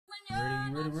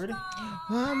Ready?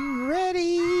 I'm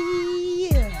ready.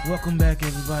 Welcome back,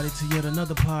 everybody, to yet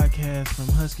another podcast from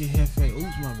Husky Hefe.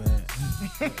 Oops, my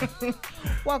bad.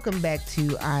 Welcome back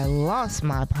to I Lost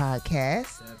My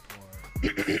Podcast.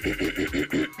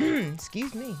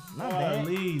 Excuse me, my bad.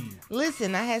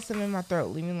 Listen, I had something in my throat.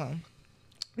 Leave me alone.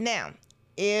 Now,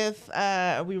 if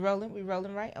are we rolling? We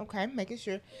rolling, right? Okay, making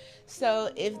sure. So,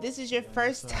 if this is your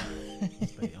first time,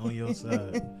 Stay on your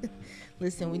side.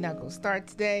 Listen, we're not gonna start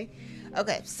today.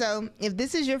 Okay, so if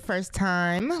this is your first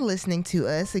time listening to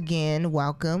us, again,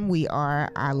 welcome. We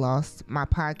are I Lost My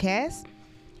Podcast.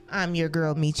 I'm your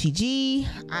girl Michi G.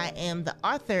 I am the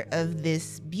author of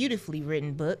this beautifully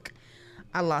written book,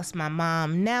 I Lost My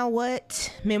Mom, Now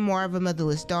What? Memoir of a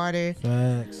Motherless Daughter.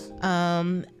 Facts.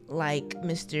 Like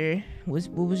Mr. What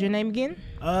was your name again?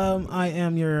 I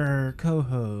am your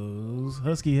co-host,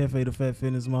 Husky Hefe, the Fat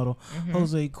Fitness Model,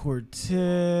 Jose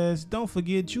Cortez. Don't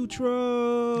forget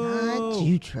Jutro. Not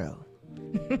Jutro.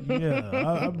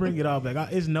 Yeah, I bring it all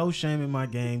back. It's no shame in my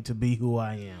game to be who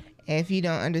I am. And if you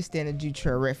don't understand the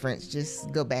Jutro reference,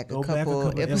 just go back a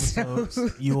couple episodes.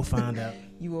 You will find out.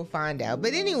 You will find out.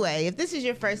 But anyway, if this is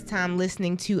your first time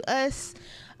listening to us,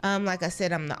 like I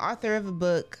said, I'm the author of a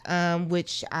book,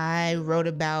 which I wrote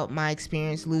about my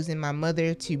experience losing my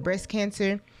mother to breast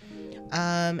cancer.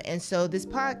 And so this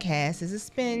podcast is a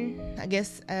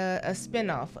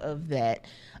spinoff of that.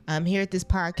 Here at this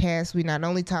podcast, we not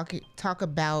only talk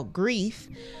about grief,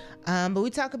 but we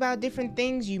talk about different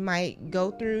things you might go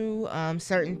through,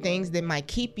 certain things that might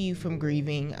keep you from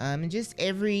grieving, and just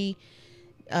every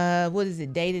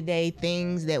day-to-day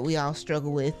things that we all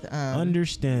struggle with.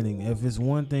 Understanding. If it's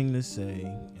one thing to say,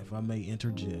 if I may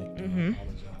interject, I apologize.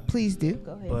 Please do.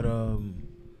 Go ahead. But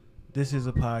this is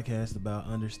a podcast about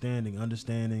understanding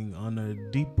on a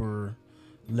deeper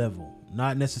level,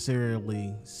 not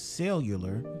necessarily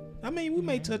cellular. I mean, we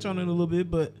may touch on it a little bit,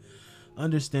 but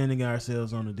understanding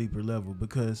ourselves on a deeper level,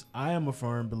 because I am a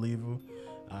firm believer.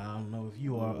 I don't know if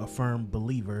you are a firm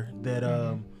believer that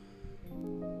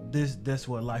that's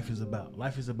what life is about.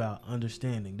 Life is about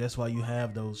understanding. That's why you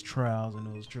have those trials and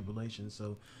those tribulations.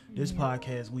 So this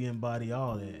podcast, we embody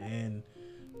all that. And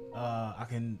I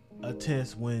can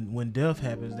attest when death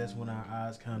happens, that's when our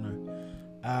eyes kind of,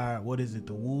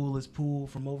 the wool is pulled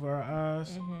from over our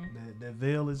eyes. That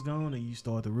veil is gone, and you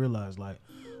start to realize, like,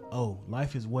 oh,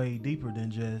 life is way deeper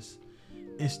than just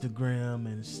Instagram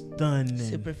and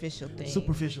superficial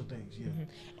things. Yeah.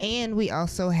 And we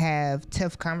also have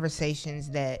tough conversations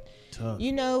that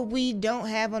we don't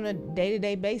have on a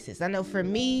day-to-day basis. I know for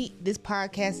me, this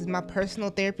podcast is my personal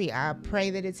therapy. I pray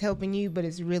that it's helping you, but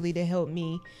it's really to help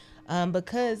me,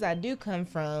 because I do come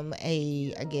from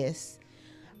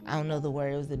I don't know the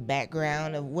word, it was the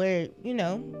background of where,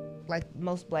 like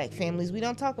most black families, we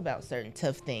don't talk about certain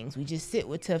tough things. We just sit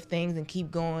with tough things and keep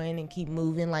going and keep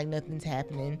moving like nothing's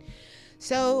happening.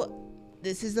 So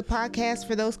this is the podcast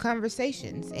for those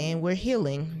conversations, and we're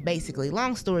healing, basically.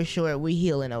 Long story short, we're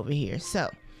healing over here. So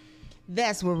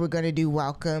that's what we're going to do.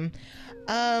 Welcome.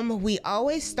 We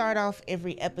always start off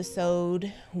every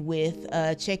episode with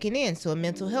checking in, so a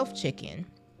mental health check-in.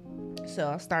 So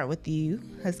I'll start with you,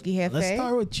 Husky Hefe. Let's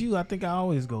start with you. I think I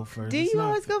always go first. Do you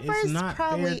always go first? It's not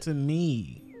fair to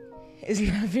me. It's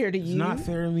not fair to you? It's not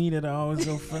fair to me that I always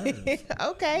go first.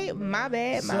 Okay, my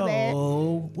bad.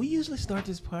 So we usually start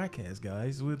this podcast,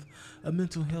 guys, with a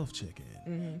mental health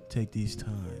check-in. Take these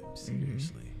times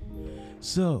seriously.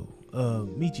 So,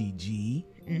 Michi G,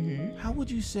 how would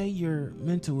you say your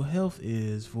mental health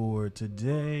is for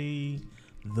today,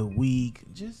 the week?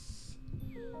 Just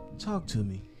talk to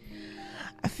me.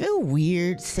 I feel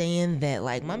weird saying that,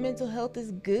 like, my mental health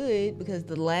is good, because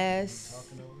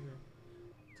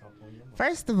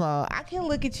first of all, I can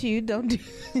look at you. Don't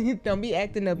be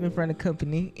acting up in front of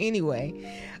company.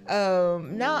 Anyway,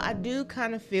 no, I do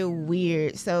kind of feel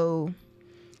weird. So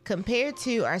compared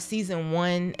to our season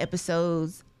 1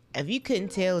 episodes, if you couldn't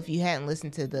tell, if you hadn't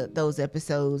listened to those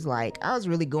episodes, like, I was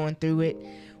really going through it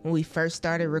when we first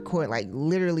started recording, like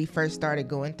literally first started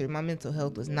going through. My mental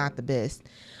health was not the best.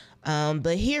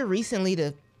 But here recently,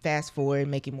 to fast forward,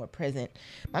 make it more present,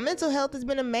 my mental health has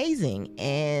been amazing.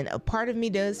 And a part of me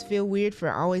does feel weird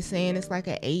for always saying it's like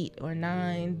an 8 or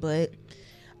 9, but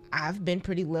I've been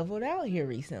pretty leveled out here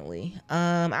recently.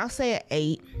 I'll say an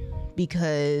 8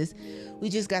 because we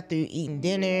just got through eating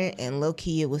dinner, and low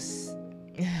key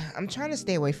I'm trying to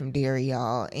stay away from dairy,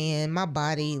 y'all. And my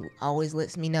body always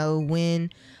lets me know when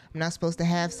I'm not supposed to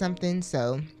have something.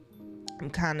 So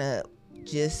I'm kind of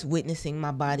just witnessing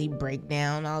my body break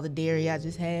down all the dairy I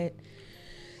just had.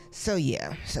 So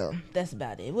yeah, so that's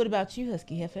about it. What about you,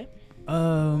 Husky Hefe?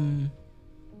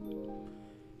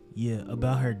 Yeah,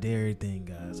 about her dairy thing,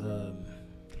 guys.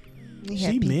 We She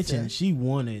had pizza. mentioned she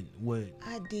wanted what.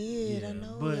 I did. Yeah, I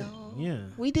know, but y'all. yeah,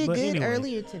 We did But good anyway,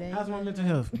 earlier today. How's my mental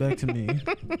health? Back to me.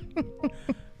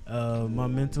 My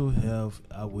mental health,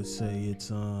 I would say it's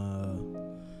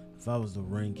if I was to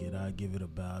rank it, I'd give it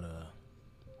about a.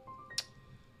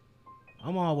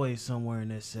 I'm always somewhere in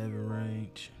that 7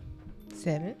 range.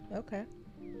 7. Okay.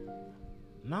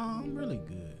 No, I'm really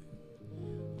good.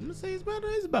 I'm gonna say it's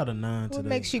about a 9 today. What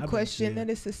makes you question that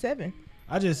it's a 7?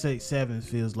 I just say 7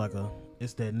 feels like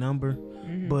it's that number,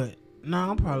 but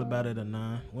I'm probably about at a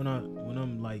 9 when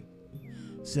I'm like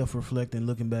self-reflecting,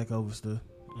 looking back over stuff.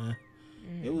 I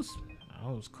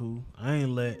was cool. I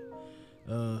ain't let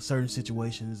certain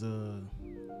situations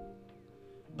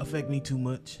affect me too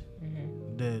much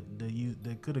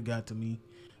that could have got to me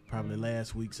probably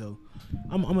last week. So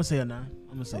I'm gonna say a 9.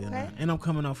 I'm gonna say a 9, and I'm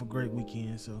coming off a great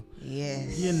weekend. So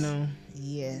yes, a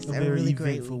very really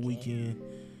great eventful weekend.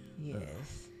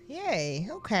 Yes, yay.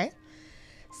 Okay.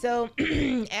 So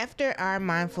after our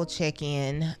mindful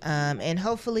check-in, and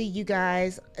hopefully you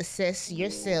guys assess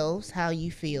yourselves how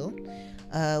you feel.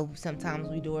 Sometimes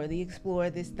we do the explore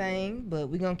this thing, but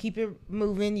we're going to keep it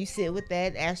moving. You sit with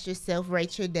that, ask yourself,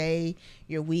 rate your day,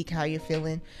 your week, how you're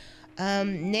feeling.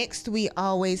 Next, we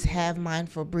always have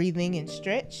mindful breathing and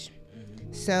stretch.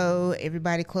 So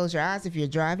everybody close your eyes. If you're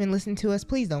driving, listen to us.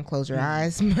 Please don't close your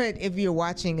eyes. But if you're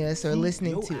watching us or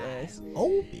listening to us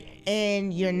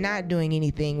and you're not doing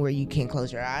anything where you can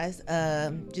close your eyes,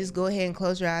 just go ahead and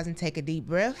close your eyes and take a deep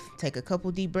breath. Take a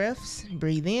couple deep breaths.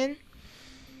 Breathe in.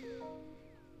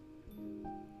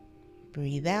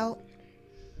 Breathe out.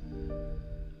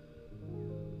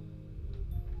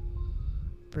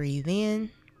 Breathe in.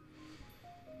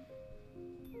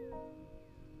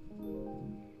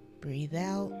 Breathe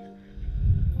out.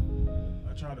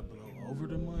 I try to blow over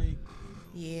the mic.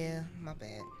 Yeah, my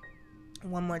bad.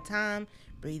 One more time.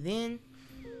 Breathe in.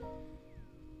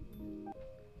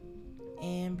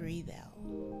 And breathe out.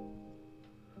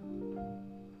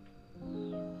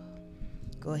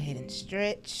 Go ahead and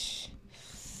stretch.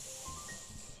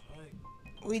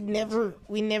 We never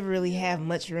really have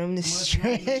much room to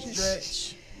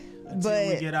stretch. Until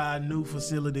we get our new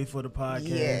facility for the podcast.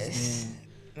 Yes.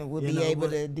 And we'll be able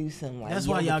to do something like that. That's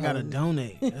why y'all gotta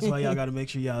donate. That's why y'all gotta make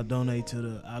sure y'all donate to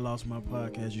the I Lost My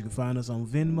Podcast. You can find us on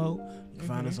Venmo. You can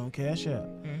find us on Cash App.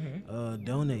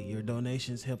 Donate. Your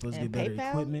donations help us get better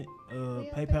equipment.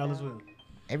 PayPal as well.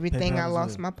 Everything PayPal I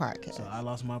Lost My Podcast. So I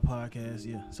Lost My Podcast,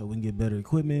 yeah. So we can get better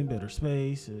equipment, better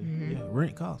space,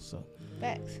 rent costs. So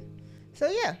facts. So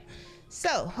yeah.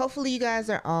 So hopefully you guys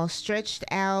are all stretched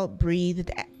out, breathed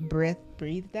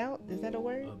out. Is that a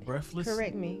word? Breathless.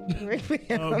 Correct me.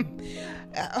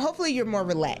 Hopefully you're more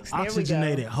relaxed.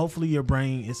 Oxygenated. Hopefully your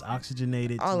brain is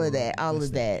oxygenated. All of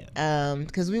that.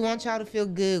 Because we want y'all to feel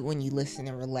good when you listen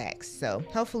and relax. So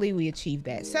hopefully we achieve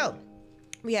that. So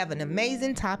we have an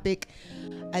amazing topic.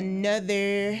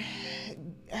 Another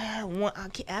one.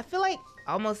 I feel like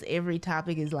almost every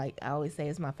topic is like, I always say,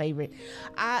 it's my favorite.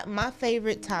 My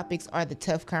favorite topics are the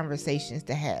tough conversations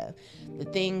to have, the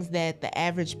things that the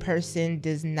average person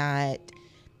does not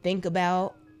think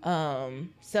about.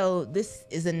 So this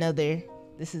is another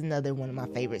one of my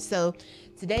favorites. So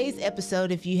today's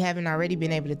episode, if you haven't already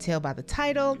been able to tell by the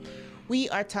title, we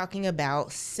are talking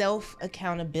about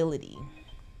self-accountability.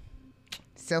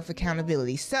 So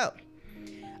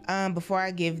before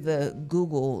I give the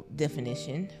Google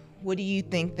definition, what do you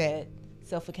think that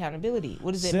self-accountability,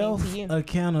 what does it mean to you?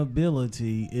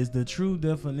 Self-accountability is the true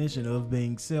definition of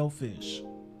being selfish.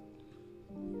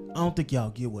 I don't think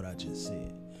y'all get what I just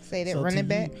said. Say that, run it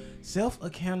back.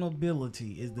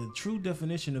 Self-accountability is the true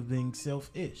definition of being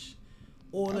selfish.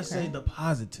 Or let's say the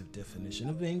positive definition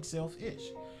of being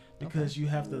selfish. Because you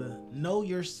have to know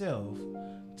yourself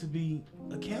to be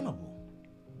accountable.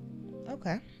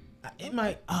 Okay. It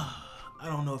might, I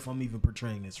don't know if I'm even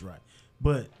portraying this right.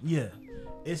 But yeah,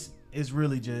 it's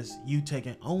really just you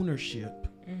taking ownership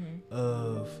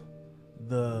of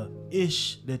the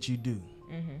ish that you do.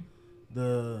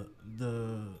 The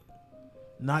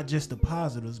not just the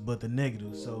positives but the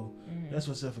negatives. So that's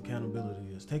what self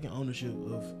accountability is. Taking ownership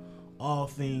of all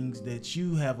things that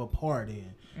you have a part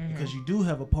in. Because you do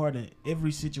have a part in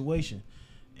every situation.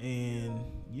 And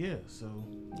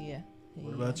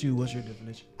what about you? What's your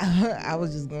definition? I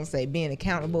was just going to say being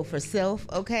accountable for self,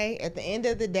 okay? At the end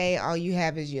of the day, all you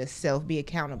have is yourself. Be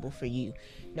accountable for you.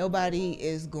 Nobody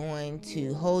is going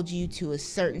to hold you to a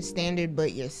certain standard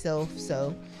but yourself.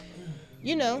 So,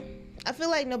 I feel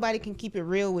like nobody can keep it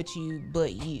real with you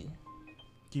but you.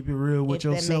 Keep it real with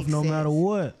yourself no matter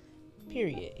what.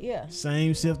 Period. Yeah.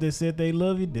 Same self that said they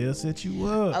love you, they'll set you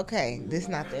up. Okay, this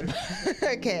not that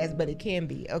podcast, but it can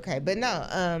be. Okay, but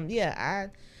no, yeah,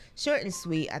 short and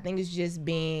sweet. I think it's just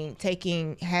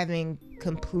having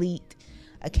complete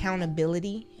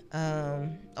accountability,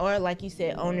 or like you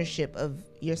said, ownership of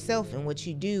yourself and what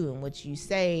you do and what you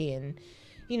say, and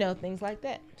things like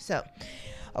that. So,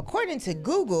 according to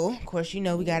Google, of course, we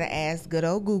got to ask good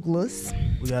old Googlers.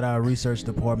 We got our research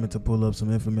department to pull up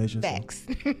some information. Facts.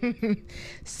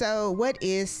 So, what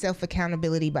is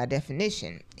self-accountability by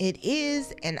definition? It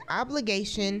is an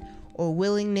obligation or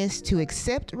willingness to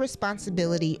accept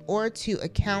responsibility or to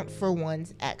account for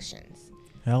one's actions.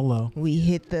 Hello. We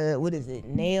hit the,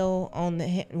 nail on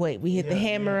the, we hit the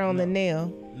hammer on the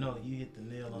nail. No, you hit the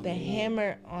nail on the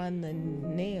hammer on the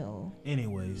nail.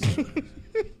 Anyways.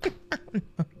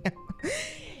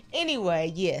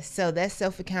 Anyway, yes, so that's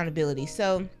self-accountability.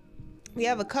 So we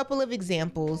have a couple of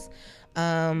examples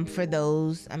for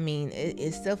those. I mean,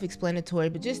 it's self-explanatory,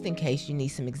 but just in case you need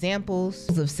some examples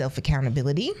of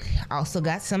self-accountability, also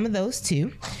got some of those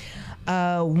too.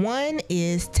 One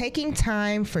is taking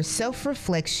time for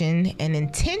self-reflection and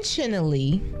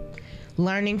intentionally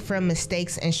learning from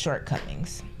mistakes and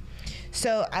shortcomings.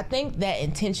 So I think that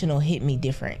intentional hit me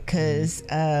different because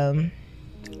I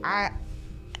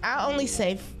only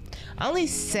say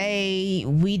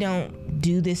we don't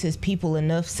do this as people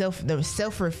enough, the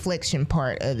self-reflection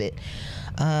part of it,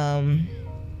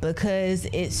 because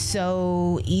it's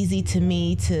so easy to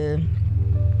me to,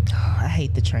 I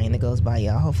hate the train that goes by,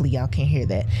 y'all. Hopefully y'all can't hear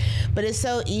that, but it's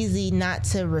so easy not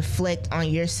to reflect on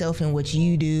yourself and what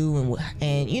you do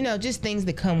and just things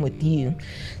that come with you.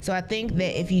 So I think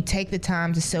that if you take the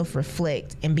time to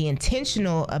self-reflect and be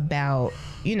intentional about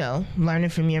learning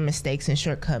from your mistakes and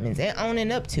shortcomings and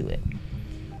owning up to it,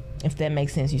 if that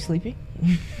makes sense. You sleepy?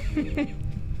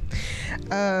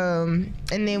 And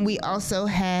then we also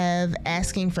have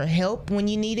asking for help when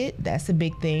you need it. That's a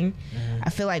big thing.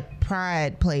 I feel like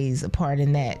pride plays a part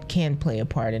in that, can play a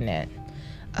part in that,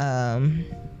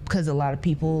 because a lot of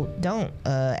people don't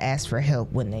ask for help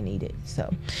when they need it.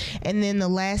 So, and then the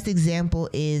last example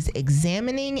is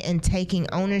examining and taking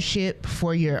ownership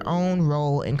for your own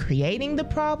role in creating the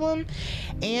problem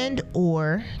and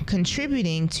or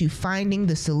contributing to finding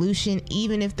the solution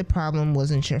even if the problem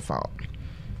wasn't your fault.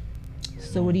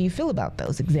 So what do you feel about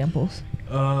those examples?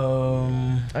 Or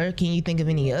can you think of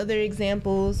any other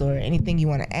examples or anything you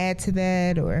want to add to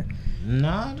that? Or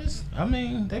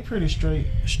they pretty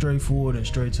straightforward and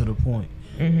straight to the point.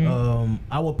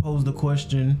 I would pose the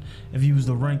question, if you was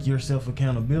to rank your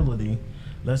self-accountability,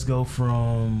 let's go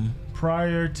from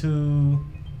prior to,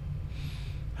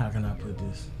 how can I put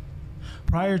this?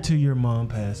 Prior to your mom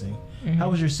passing, how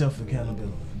was your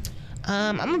self-accountability?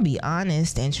 I'm gonna be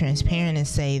honest and transparent and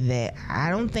say that I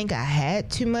don't think I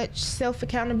had too much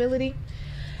self-accountability,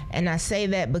 and I say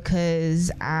that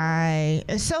because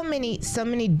so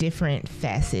many different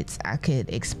facets I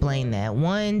could explain that.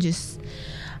 One, just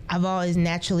I've always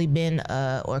naturally been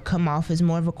or come off as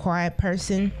more of a quiet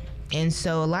person, and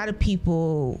so a lot of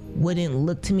people wouldn't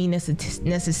look to me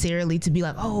necessarily to be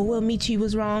like, oh well, Michi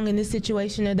was wrong in this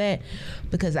situation or that,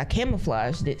 because I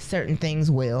camouflaged certain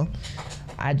things well.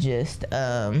 I just,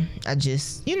 everybody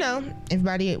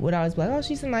would always be like, oh,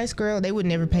 she's a nice girl. They would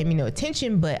never pay me no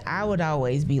attention, but I would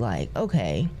always be like,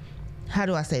 okay, how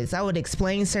do I say this? I would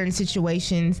explain certain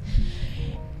situations,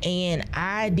 and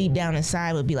I deep down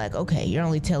inside would be like, okay, you're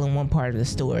only telling one part of the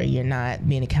story. You're not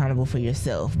being accountable for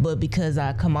yourself. But because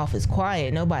I come off as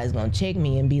quiet, nobody's going to check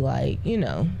me and be like, you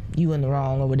in the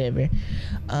wrong or whatever.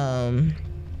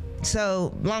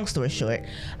 So long story short,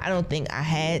 I don't think I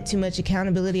had too much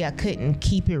accountability. I couldn't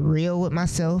keep it real with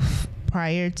myself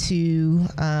prior to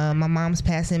my mom's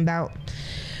passing bout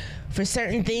for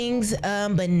certain things.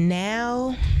 But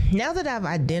now that I've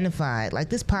identified, like,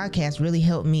 this podcast really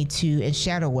helped me to, and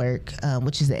shadow work,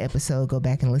 which is the episode, go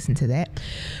back and listen to that.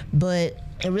 But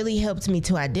it really helped me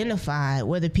to identify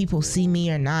whether people see me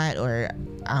or not, or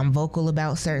I'm vocal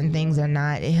about certain things or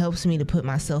not. It helps me to put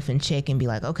myself in check and be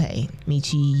like, okay,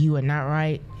 Michi, you are not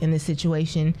right in this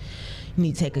situation. You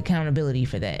need to take accountability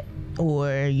for that.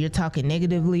 Or you're talking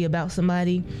negatively about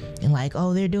somebody and like,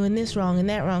 oh, they're doing this wrong and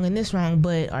that wrong and this wrong,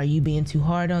 but are you being too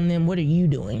hard on them? What are you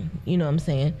doing? You know what I'm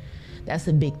saying? That's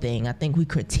a big thing. I think we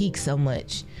critique so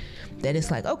much that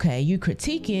it's like, okay, you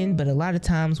critiquing, but a lot of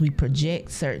times we project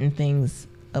certain things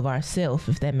of ourselves,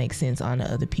 if that makes sense, on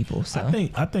other people. So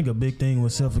I think a big thing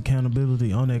with self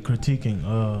accountability on that critiquing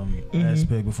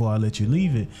aspect, before I let you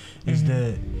leave it, is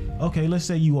that, okay, let's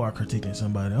say you are critiquing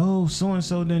somebody. Oh, so and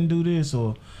so didn't do this,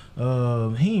 or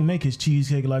he didn't make his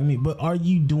cheesecake like me. But are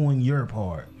you doing your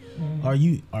part?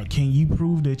 Can you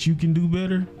prove that you can do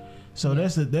better? So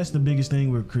that's the biggest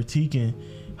thing with critiquing.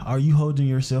 Are you holding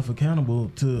yourself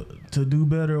accountable to do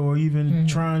better, or even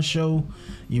try and show?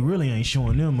 You really ain't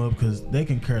showing them up because they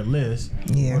can care less.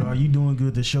 Yeah. But are you doing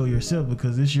good to show yourself?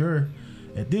 Because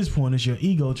at this point it's your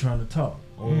ego trying to talk,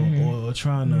 or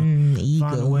trying to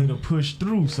find a way to push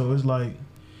through. So it's like,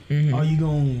 are you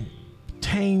gonna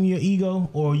tame your ego,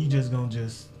 or are you just gonna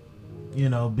just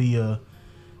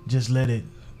let it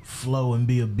flow and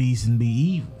be a beast and be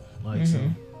evil? Like, so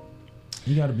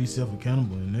you got to be self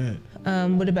accountable in that.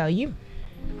 What about you?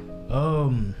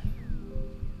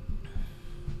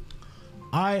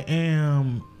 I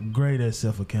am great at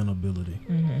self accountability.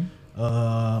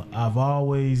 I've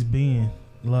always been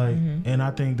like, and I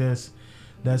think that's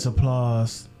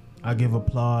applause. I give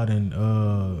applaud and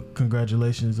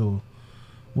congratulations or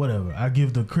whatever. I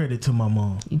give the credit to my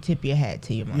mom. You tip your hat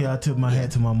to your mom. Yeah, I tip my hat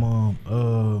to my mom.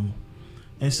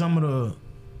 And some of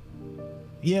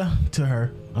to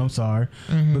her. I'm sorry,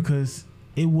 because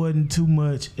it wasn't too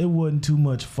much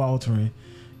faltering.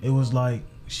 It was like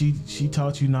she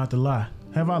taught you not to lie.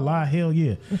 Have I lied? Hell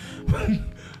yeah.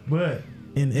 But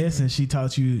in essence, she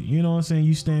taught you, you know what I'm saying?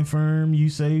 You stand firm. You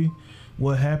say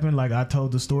what happened. Like I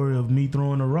told the story of me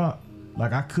throwing a rock.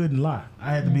 Like I couldn't lie.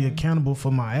 I had to be accountable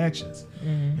for my actions.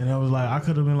 And I was like, I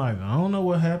could have been like, I don't know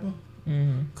what happened.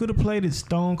 Could have played it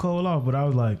stone cold off, but I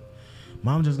was like,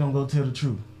 Mom just gonna go tell the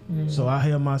truth. So I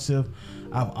held myself.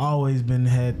 I've always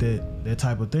had that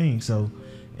type of thing. So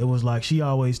it was like she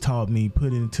always taught me,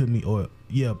 put into me, or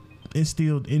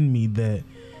instilled in me that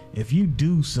if you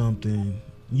do something,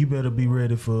 you better be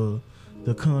ready for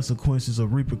the consequences or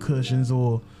repercussions,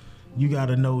 or you got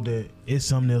to know that it's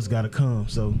something else got to come.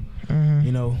 So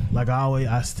like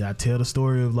I tell the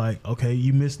story of like, okay,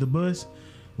 you missed the bus.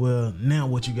 Well, now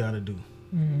what you got to do?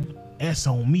 That's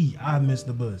on me. I missed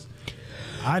the bus.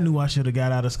 I knew I should have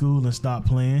got out of school and stopped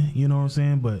playing, you know what I'm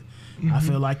saying? But I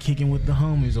feel like kicking with the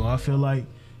homies, or I feel like,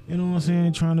 you know what I'm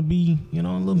saying, trying to be, a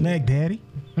little Mac Daddy.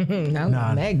 Mac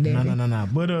Daddy. Nah.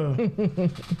 But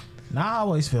I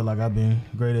always feel like I've been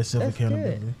great at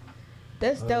self-accountability.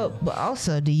 That's dope. But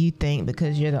also, do you think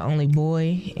because you're the only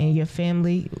boy in your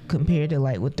family compared to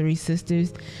like with 3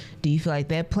 sisters, do you feel like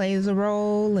that plays a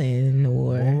role?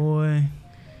 Boy,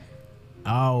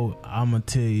 I'm going to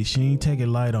tell you, she ain't take it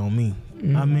light on me.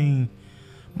 I mean,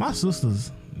 my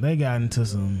sisters, they got into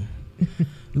some...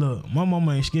 Look, my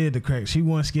mama ain't scared to crack. She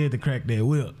wasn't scared to crack that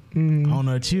whip on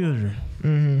her children.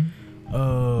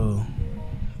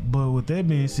 But with that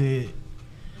being said,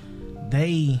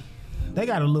 they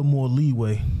got a little more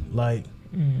leeway. Like,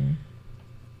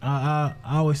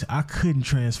 I couldn't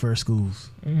transfer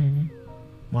schools.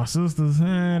 My sisters,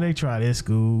 they tried that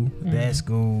school, that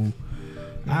school.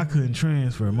 I couldn't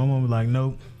transfer. My mom was like,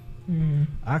 nope.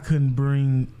 I couldn't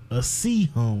bring a C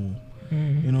home.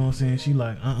 You know what I'm saying? She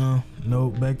like,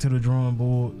 nope, back to the drawing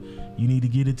board. You need to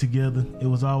get it together. It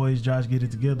was always Josh, get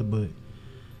it together, but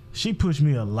she pushed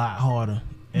me a lot harder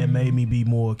and made me be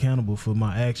more accountable for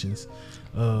my actions.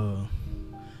 My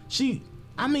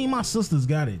sisters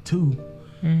got it too.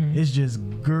 It's just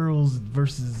girls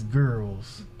versus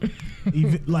girls.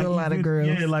 Like, a lot of girls.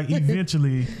 Yeah, like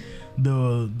eventually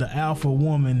the alpha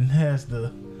woman has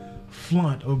to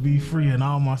flaunt or be free, and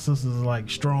all my sisters are like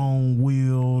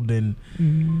strong-willed and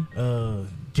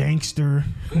gangster.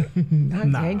 Not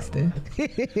gangster.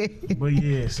 But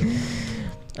yeah, so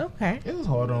okay, it was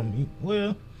hard on me.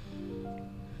 Well,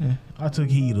 I took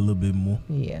heed a little bit more.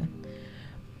 Yeah.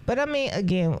 But I mean,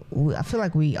 again, I feel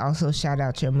like we also shout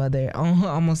out your mother on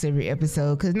almost every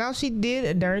episode, because now she did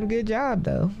a darn good job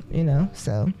though,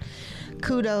 so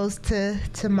kudos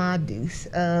to my deuce.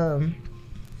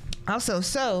 Also,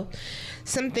 so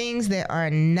some things that are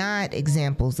not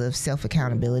examples of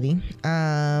self-accountability.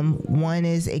 One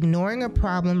is ignoring a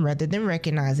problem rather than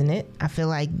recognizing it. I feel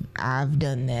like I've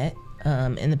done that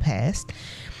in the past.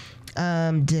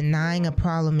 Denying a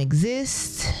problem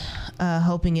exists,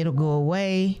 hoping it'll go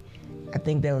away. I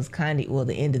think that was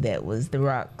the end of that was the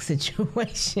rock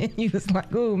situation. He was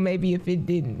like, oh, maybe if it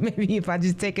didn't, maybe if I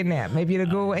just take a nap, maybe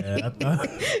it'll go away. I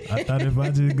thought if I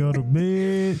just go to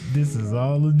bed, this is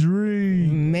all a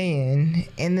dream. Man.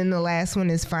 And then the last one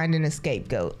is finding a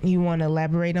scapegoat. You want to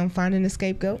elaborate on finding a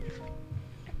scapegoat?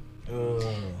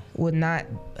 With not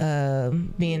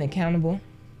being accountable?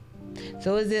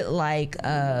 So is it like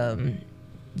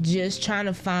just trying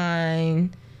to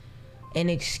find an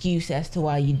excuse as to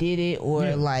why you did it, or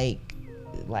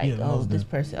this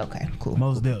person? Okay, cool.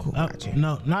 Most cool, gotcha.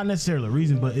 No, not necessarily a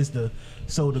reason, but it's the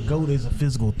goat is a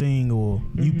physical thing, or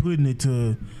you putting it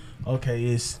to, okay,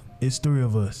 it's 3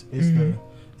 of us.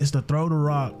 It's it's the throw the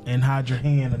rock and hide your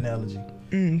hand analogy.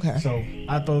 Okay. So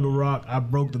I throw the rock, I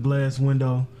broke the glass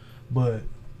window, but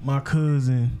me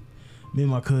and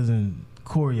my cousin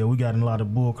Coria, we got in a lot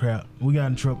of bull crap. We got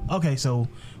in trouble. Okay, so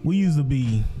we used to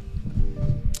be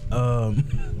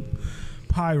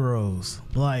pyros.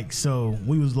 Like, so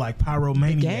we was like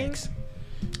pyromaniacs.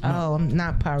 Oh, I'm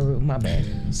not pyro, my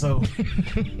bad. So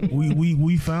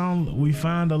we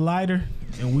found a lighter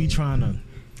and we trying to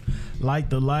light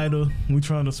the lighter. We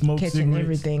trying to smoke Catching cigarettes.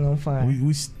 everything on fire.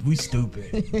 We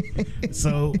stupid.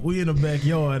 So we in the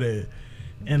backyard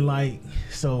and like,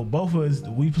 so both of us,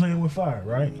 we playing with fire,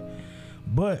 right?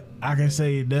 But I can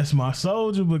say that's my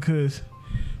soldier because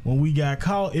when we got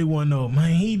caught, it wasn't no,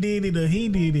 man, he did it or he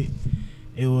did it.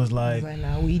 It was like,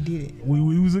 nah, we did it.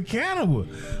 We was accountable.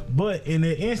 But in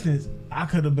that instance, I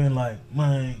could have been like,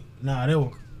 man, nah, they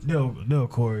were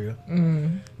Coria.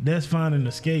 That's finding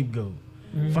a scapegoat.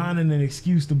 Finding an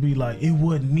excuse to be like, it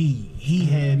wasn't me. He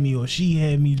had me or she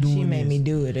had me doing this. She made me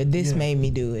do it or this made me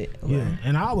do it. Or, yeah,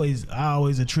 and I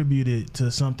always attribute it to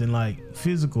something like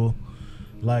physical,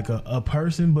 like a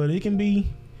person, but it can be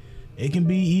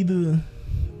either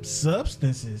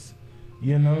substances,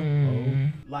 you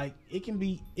know, like it can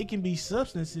be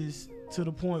substances to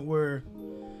the point where,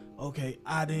 okay,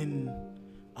 I don't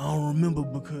remember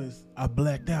because I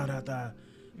blacked out after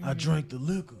I drank the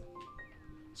liquor.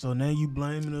 So now you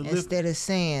blaming the liquor. Instead of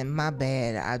saying, my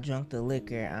bad, I drunk the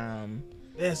liquor,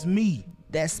 that's me.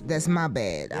 That's my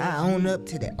bad. I own up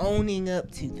to that. Owning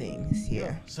up to things.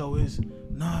 Yeah. So it's,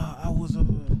 nah, I was It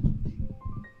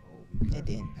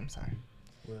didn't. I'm sorry.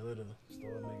 Well, it'll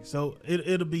start making. So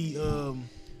it'll be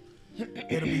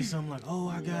something like, oh,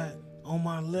 I got on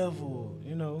my level,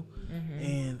 you know,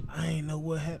 and I ain't know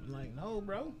what happened. Like, no,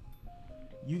 bro,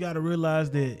 you got to realize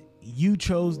that you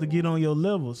chose to get on your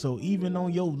level. So even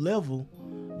on your level,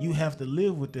 you have to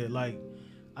live with that. Like,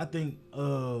 I think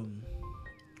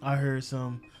I heard I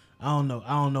don't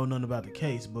know nothing about the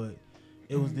case, but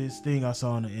it was this thing I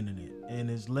saw on the internet, and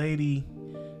this lady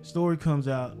story comes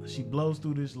out. She blows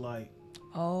through this light.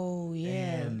 Oh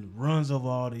yeah. And runs over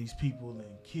all these people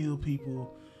and kill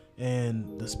people.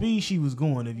 And the speed she was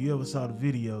going, if you ever saw the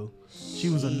video, she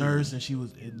was a nurse, and she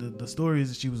was the story is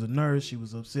that she was a nurse. She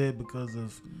was upset because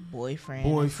of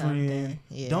boyfriend.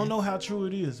 Yeah. Don't know how true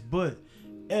it is, but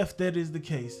if that is the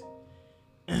case,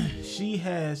 she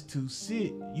has to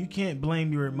sit. You can't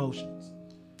blame your emotions.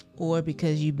 Or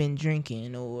because you've been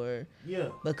drinking, or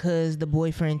because the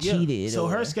boyfriend cheated. So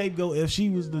her scapegoat, if she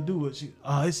was to do it,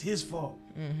 it's his fault.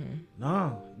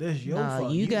 Nah, that's your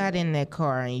fault. You got in that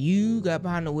car and you got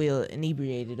behind the wheel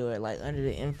inebriated or like under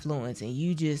the influence, and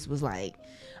you just was like,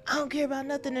 I don't care about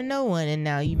nothing to no one, and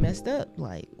now you messed up.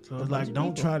 Like, so it's like,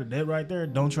 don't try to that right there.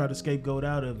 Don't try to scapegoat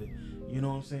out of it. You know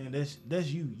what I'm saying?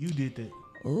 That's you. You did that.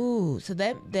 Ooh, so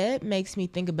that makes me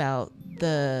think about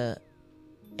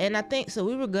and I think, so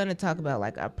we were going to talk about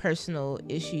like our personal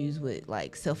issues with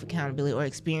like self-accountability or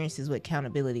experiences with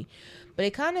accountability, but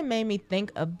it kind of made me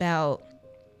think about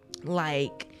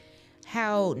like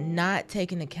how not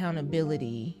taking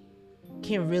accountability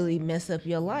can really mess up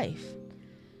your life.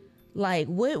 Like,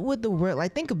 what would the world,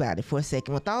 like, think about it for a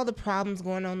second, with all the problems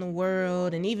going on in the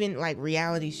world, and even like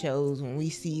reality shows, when we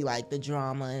see like the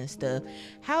drama and stuff,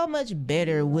 how much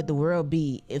better would the world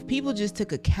be if people just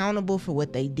took accountable for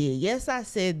what they did? Yes, I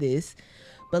said this,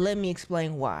 but let me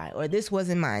explain why. Or this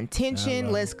wasn't my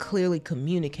intention. Let's clearly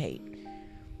communicate.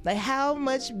 Like, how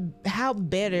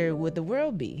better would the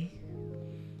world be?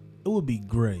 It would be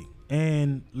great.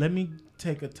 And let me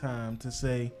take a time to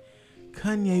say,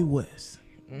 Kanye West,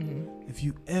 if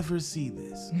you ever see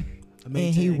this, and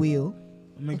he will.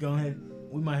 Let me go ahead.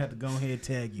 We might have to go ahead and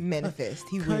tag you. Manifest.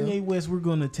 He will. Kanye West, we're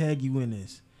going to tag you in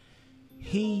this.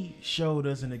 He showed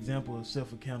us an example of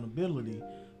self-accountability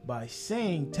by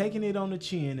taking it on the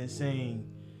chin and saying,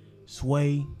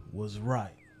 Sway was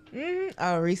right.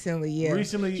 Oh, recently, yeah.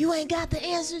 Recently, you ain't got the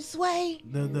answer, Sway.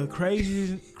 The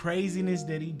craziness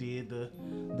that he did,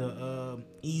 the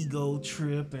ego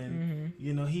trip, and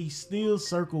you know, he still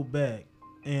circled back,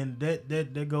 and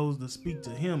that goes to speak to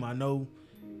him. I know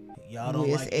y'all don't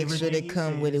like extra everything that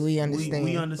come with it. We understand.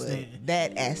 We understand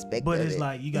that aspect. But of it's it.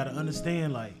 like, you got to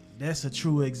understand, like, that's a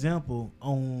true example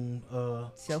on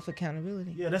self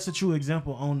accountability. Yeah, that's a true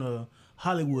example on the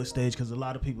Hollywood stage, because a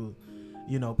lot of people,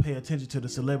 you know, pay attention to the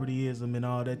celebrityism and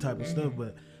all that type of stuff,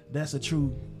 but that's a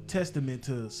true testament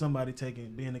to somebody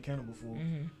being accountable for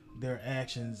their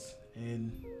actions.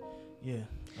 And yeah,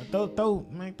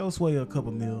 throw Sway a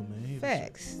couple mil, man.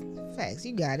 Facts,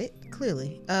 you got it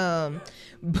clearly.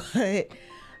 But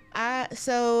I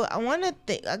want to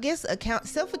think, I guess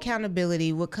self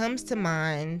accountability, what comes to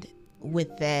mind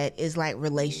with that is like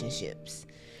relationships.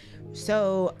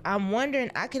 So I'm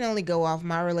wondering, I can only go off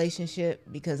my relationship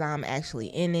because I'm actually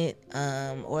in it,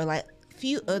 or like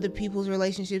few other people's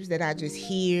relationships that I just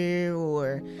hear,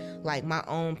 or like my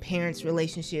own parents'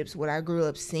 relationships, what I grew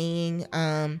up seeing.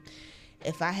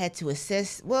 If I had to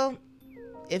assess, well,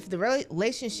 if the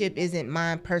relationship isn't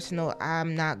mine personal,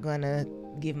 I'm not gonna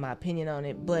give my opinion on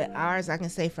it. But ours, I can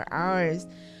say for ours,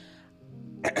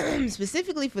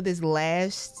 specifically for this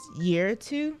last year or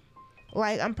two,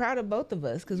 like I'm proud of both of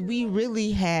us because we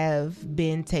really have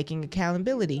been taking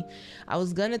accountability. I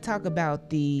was gonna talk about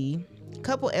the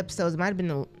couple episodes,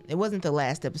 it wasn't the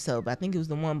last episode, but I think it was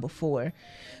the one before.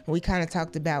 We kind of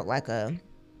talked about like a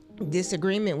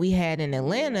disagreement we had in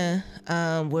Atlanta,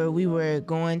 where we were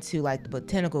going to like the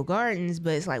botanical gardens,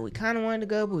 but it's like we kind of wanted to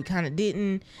go, but we kind of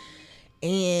didn't.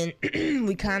 And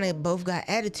we kind of both got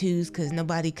attitudes because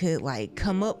nobody could like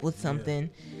come up with something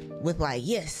with like,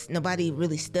 yes, nobody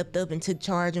really stepped up and took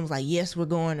charge and was like, yes, we're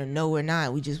going, or no, we're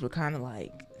not. We just were kind of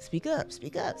like, speak up,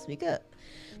 speak up, speak up.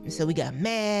 And so we got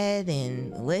mad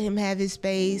and let him have his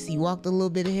space. He walked a little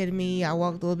bit ahead of me. I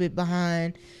walked a little bit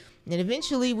behind. And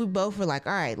eventually we both were like,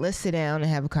 all right, let's sit down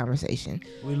and have a conversation.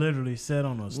 We literally sat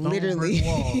on a stone brick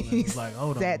wall and was like,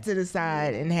 hold on. Sat to the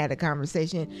side and had a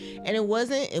conversation. And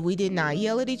we did not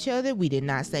yell at each other. We did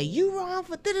not say, you wrong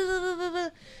for da-da-da-da-da.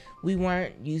 We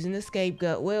weren't using the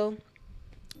scapegoat. Well,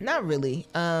 not really.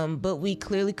 But we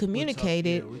clearly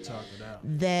communicated we talked it out.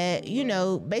 that,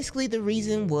 basically the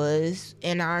reason was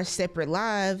in our separate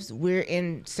lives, we're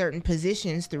in certain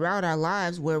positions throughout our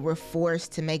lives where we're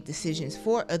forced to make decisions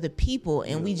for other people.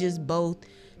 And we just both,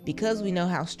 because we know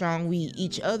how strong we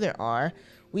each other are,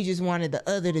 we just wanted the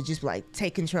other to just like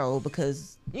take control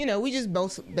because, we just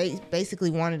both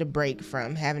basically wanted a break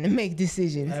from having to make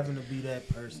decisions. Having to be that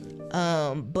person.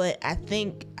 But I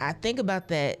think about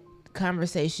that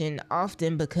conversation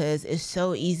often because it's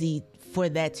so easy for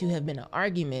that to have been an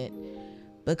argument,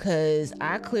 because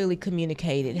I clearly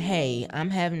communicated, hey, I'm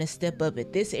having to step up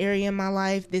at this area in my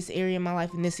life, this area in my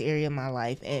life, and this area in my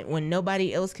life. And when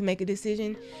nobody else can make a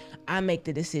decision, I make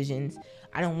the decisions.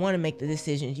 I don't want to make the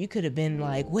decisions. You could have been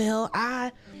like, well,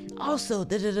 I also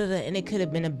da-da-da-da, and it could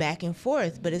have been a back and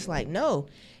forth. But it's like, no,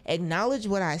 acknowledge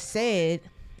what I said,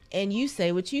 and you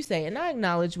say what you say, and I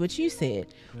acknowledge what you said.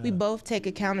 Yeah. We both take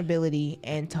accountability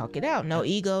and talk it out. No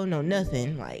ego, no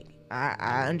nothing. Like,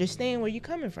 I understand where you're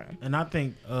coming from. And I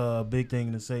think a big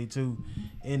thing to say, too,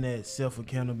 in that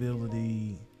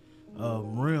self-accountability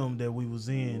realm that we was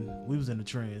in the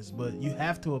trends, but you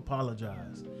have to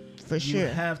apologize. For sure. You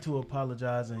have to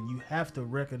apologize, and you have to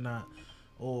recognize,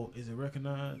 or is it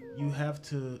recognize? You have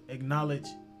to acknowledge,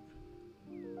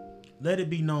 let it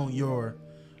be known your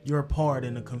part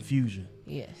in the confusion.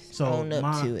 Yes. So own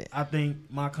up to it. I think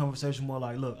my conversation more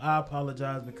like, look, I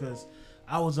apologize because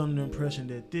I was under the impression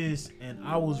that this and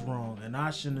I was wrong and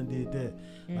I shouldn't have did that.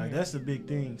 Mm-hmm. Like that's a big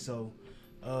thing. So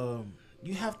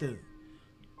you have to,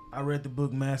 I read the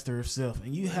book Master of Self,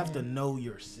 and you have to know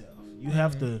yourself. You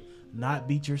have to not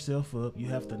beat yourself up. You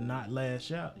have to not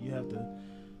lash out. You have to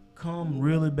come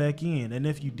really back in. And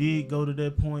if you did go to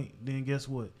that point, then guess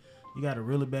what? You got to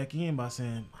reel it back in by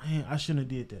saying, man, I shouldn't have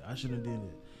did that. I shouldn't have did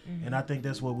that. Mm-hmm. And I think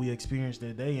that's what we experienced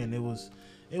that day. And it was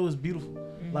beautiful.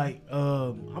 Mm-hmm. Like,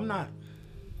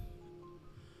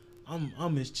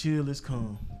 I'm as chill as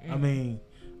come. Mm-hmm. I mean,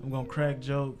 I'm going to crack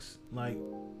jokes. Like,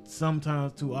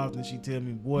 sometimes too often she tell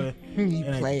me, boy, you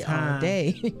play all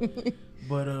day.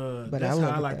 but that's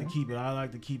how I like to keep it. I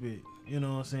like to keep it, you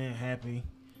know what I'm saying, happy,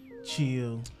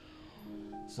 chill.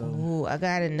 So ooh, I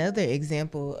got another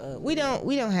example. We don't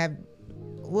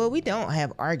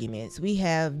have arguments. We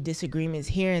have disagreements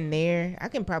here and there. I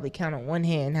can probably count on one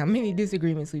hand how many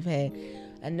disagreements we've had.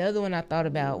 Another one I thought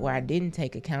about where I didn't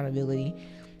take accountability.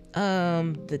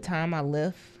 The time I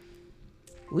left.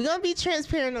 We're gonna be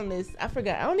transparent on this. I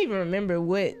forgot. I don't even remember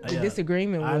what the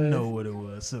disagreement was. I know what it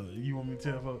was. So you want me to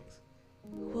tell folks?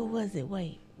 What was it?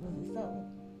 Wait, was it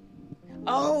something?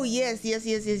 Oh, yes.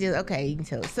 Okay, you can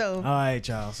tell. So, all right,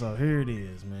 y'all. So here it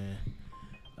is, man.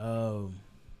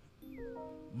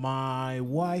 My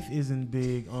wife isn't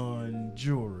big on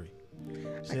jewelry.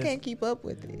 I can't keep up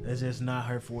with it. That's just not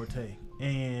her forte.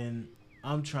 And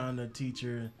I'm trying to teach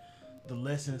her the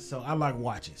lessons. So I like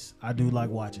watches. I do like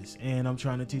watches. And I'm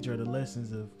trying to teach her the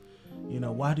lessons of,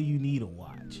 why do you need a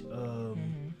watch?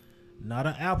 Not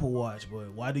an Apple Watch,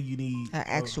 but why do you need an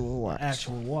actual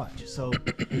watch? So,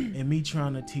 and me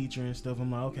trying to teach her and stuff,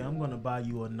 I'm like, okay, I'm going to buy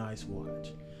you a nice watch.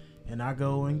 And I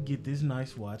go and get this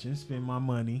nice watch and spend my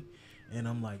money. And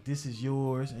I'm like, this is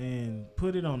yours, and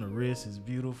put it on the wrist. It's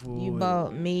beautiful. You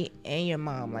bought me and your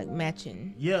mom like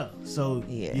matching. Yeah. So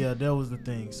yeah, that was the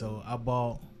thing. So I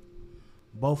bought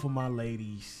both of my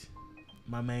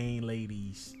main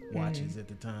ladies watches at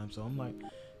the time. So I'm like,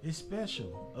 it's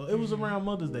special. It was around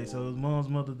Mother's Day, so it was Mom's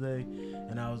Mother's Day,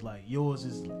 and I was like, yours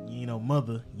is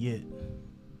mother yet.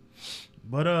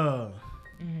 But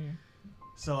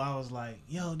so I was like,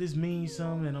 yo, this means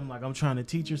something, and I'm like, I'm trying to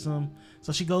teach her something.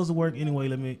 So she goes to work anyway.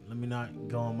 Let me not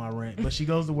go on my rant, but she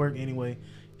goes to work anyway,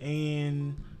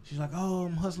 and she's like, oh,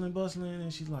 I'm hustling, bustling,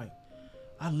 and she's like,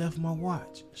 I left my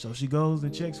watch. So she goes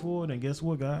and checks for it, and guess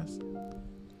what, guys?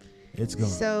 It's gone.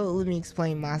 So let me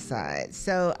explain my side.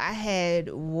 So I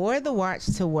had wore the watch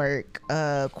to work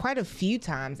quite a few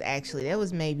times, actually. That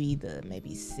was maybe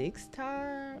sixth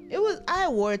time. I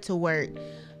wore it to work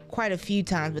quite a few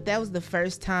times, but that was the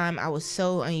first time I was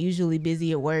so unusually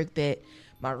busy at work that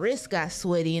my wrist got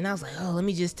sweaty, and I was like, oh, let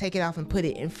me just take it off and put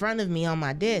it in front of me on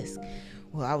my desk.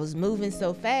 Well, I was moving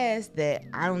so fast that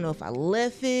I don't know if I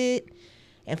left it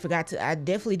and I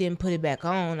definitely didn't put it back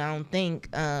on, I don't think.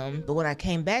 But when I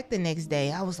came back the next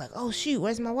day, I was like, oh shoot,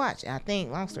 where's my watch? And I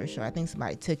think, long story short, I think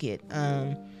somebody took it.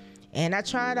 And I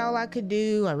tried all I could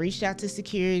do. I reached out to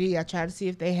security. I tried to see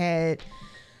if they had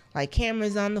like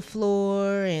cameras on the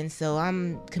floor, and so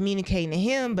I'm communicating to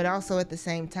him, but also at the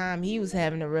same time he was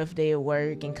having a rough day at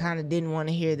work and kind of didn't want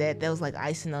to hear that. That was like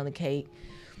icing on the cake.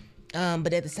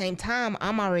 But at the same time,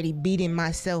 I'm already beating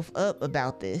myself up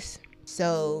about this.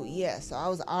 So yeah, so I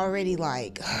was already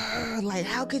like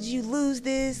how could you lose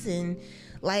this? And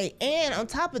on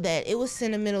top of that, it was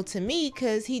sentimental to me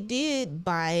because he did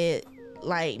buy it,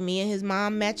 like me and his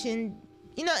mom matching.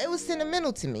 It was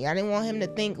sentimental to me. I didn't want him to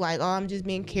think like, oh, I'm just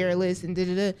being careless and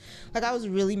da-da-da. Like, I was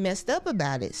really messed up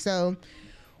about it. So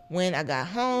when I got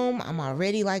home, I'm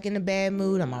already like in a bad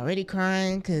mood. I'm already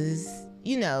crying because,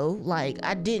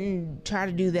 I didn't try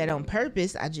to do that on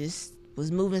purpose. I just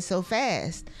was moving so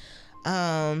fast.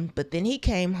 But then he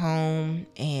came home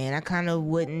and I kind of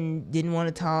didn't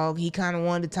want to talk. He kind of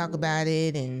wanted to talk about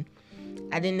it, and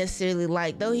I didn't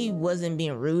necessarily though he wasn't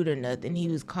being rude or nothing, he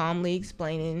was calmly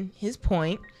explaining his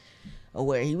point or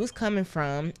where he was coming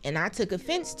from, and I took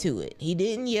offense to it. He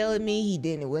didn't yell at me.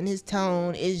 It wasn't his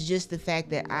tone. It's just the fact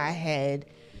that I had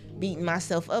beaten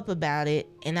myself up about it,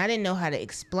 and I didn't know how to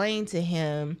explain to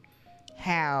him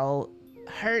how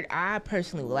hurt I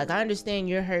personally was. I understand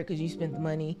you're hurt because you spent the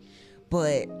money,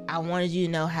 but I wanted you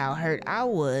to know how hurt I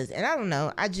was. And I don't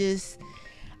know,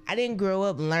 I didn't grow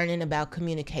up learning about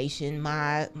communication.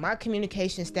 My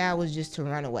communication style was just to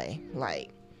run away.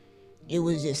 It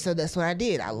was just, so that's what I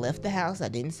did. I left the house. I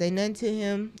didn't say nothing to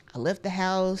him. I left the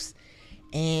house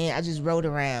and I just rode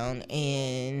around,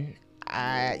 and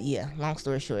long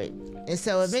story short. And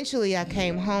so eventually I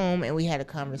came home and we had a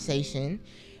conversation,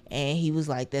 and he was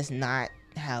like, that's not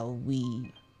how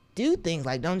we do things.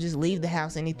 Don't just leave the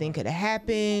house. Anything could have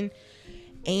happened.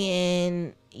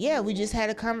 And yeah, we just had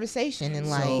a conversation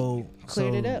and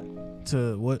cleared it up.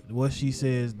 To what she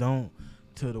says, don't,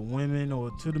 to the women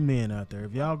or to the men out there,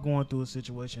 if y'all going through a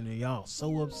situation and y'all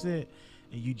so upset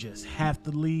and you just have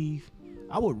to leave,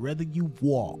 I would rather you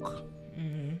walk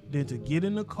than to get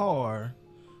in the car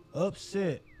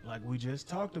upset, like we just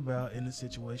talked about in the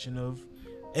situation of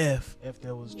if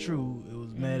that was true, it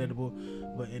was mad at the boy.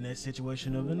 But in that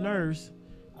situation of the nurse,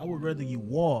 I would rather you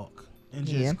walk and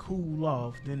just cool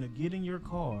off than to get in your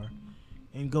car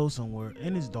and go somewhere,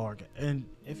 and it's dark. And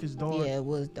if it's dark, it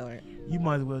was dark, you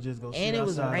might as well just go sit outside. And it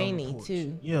was rainy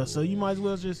too. Yeah, so you might as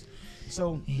well just.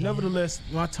 So nevertheless,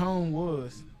 my tone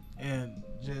was, and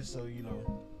just so you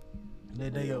know, the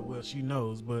day of, well, she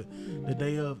knows, but the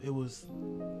day of, it was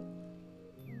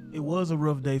a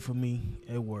rough day for me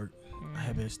at work. I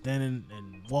had been standing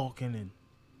and walking, and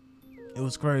it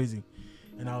was crazy.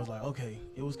 And I was like, okay,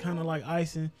 it was kind of like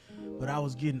icing, but I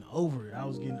was getting over it. I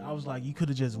was like, you could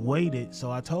have just waited.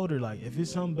 So I told her, if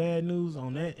it's some bad news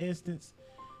on that instance,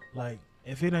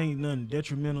 if it ain't nothing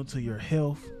detrimental to your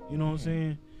health, you know what I'm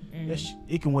saying?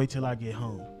 It can wait till I get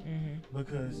home,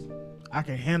 because I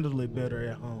can handle it better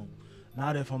at home.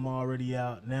 Not if I'm already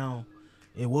out. Now,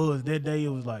 that day, it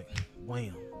was like,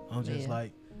 wham. I'm just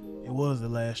it was the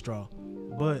last straw.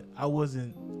 But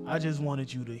I just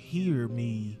wanted you to hear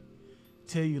me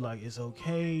tell you it's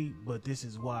okay, but this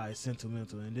is why it's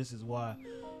sentimental, and this is why,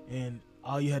 and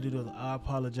all you had to do is, I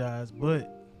apologize,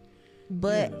 but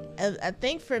I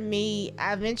think for me,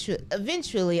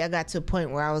 eventually I got to a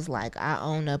point where I was like, I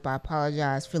own up, I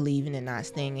apologize for leaving and not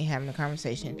staying and having a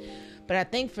conversation. But I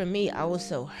think for me, I was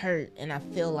so hurt, and I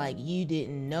feel like you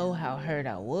didn't know how hurt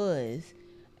I was,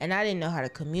 and I didn't know how to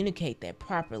communicate that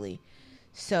properly.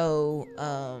 So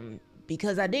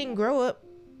because I didn't grow up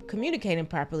communicating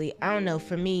properly, I don't know,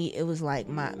 for me it was like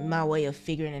my way of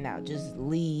figuring it out. Just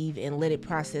leave and let it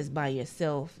process by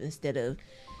yourself instead of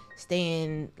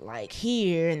staying like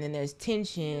here, and then there's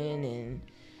tension and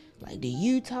like, do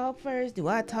you talk first, do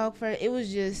I talk first? It was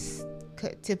just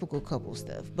typical couple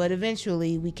stuff. But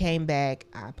eventually we came back,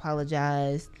 I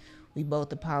apologized, we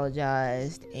both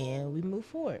apologized, and we moved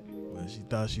forward. Well, she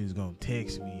thought she was gonna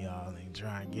text me, y'all, and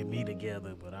try and get me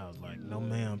together, but I was like, no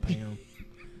ma'am, Pam.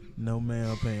 No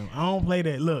ma'am, Pam. I don't play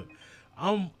that. Look,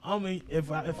 I mean,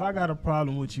 if I got a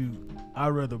problem with you, I'd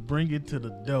rather bring it to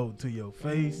the door, to your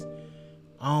face.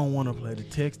 I don't want to play the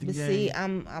texting game. See,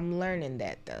 I'm learning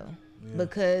that though,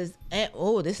 because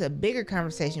this is a bigger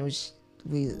conversation, which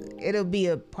it'll be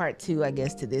a part 2, I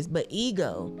guess, to this. But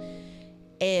ego,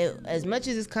 as much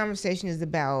as this conversation is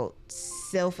about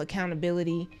self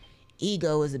accountability,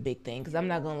 ego is a big thing. Because I'm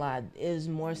not gonna lie, it was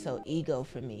more so ego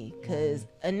for me. Because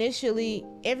initially,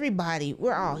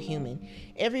 we're all human.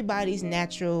 Everybody's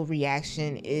natural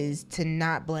reaction is to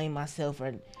not blame myself,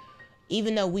 or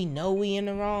even though we know we in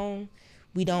the wrong,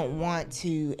 we don't want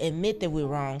to admit that we're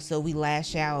wrong, so we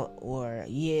lash out or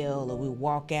yell or we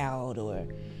walk out,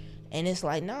 and it's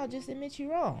like, no, just admit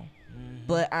you're wrong.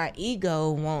 But our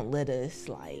ego won't let us,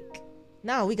 like,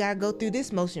 no, we gotta go through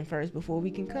this motion first before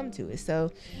we can come to it.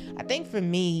 So I think for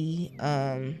me,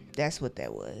 that's what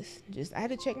that was. Just I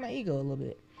had to check my ego a little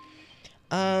bit.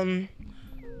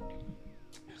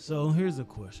 So here's a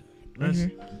question.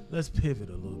 Let's pivot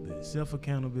a little bit. Self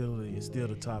accountability is still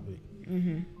the topic.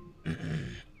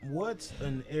 What's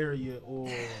an area, or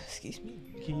excuse me,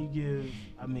 can you give,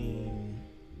 I mean,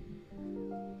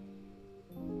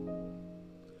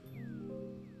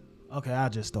 okay, I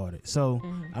just started. So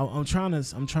I'm trying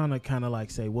to kind of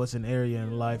like say, what's an area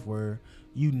in life where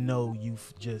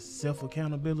you've just self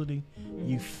accountability,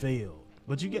 you failed,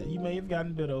 but you may have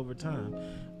gotten better over time.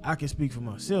 I can speak for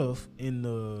myself in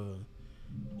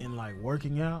like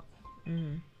working out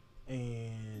and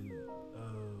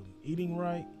eating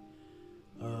right.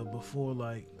 Before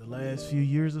like the last few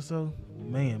years or so,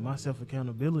 man, my self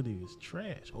accountability is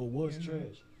trash, or was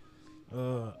trash.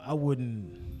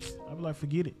 I'd be like,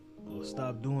 forget it, or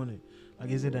stop doing it. Like,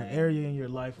 is it an area in your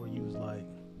life where you was like,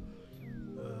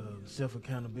 self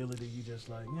accountability, you just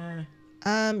like, nah?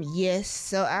 Yes.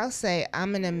 So I'll say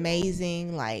I'm an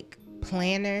amazing like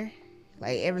planner.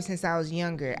 Like, ever since I was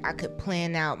younger, I could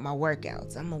plan out my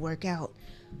workouts. I'm gonna work out.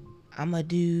 I'm gonna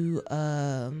do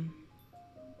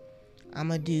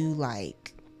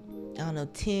like, I don't know,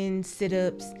 10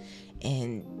 sit-ups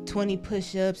and 20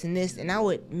 push-ups and this, and I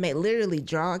would literally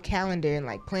draw a calendar and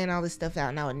like plan all this stuff out,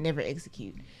 and I would never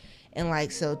execute. And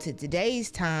like, so to today's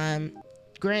time,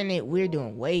 granted, we're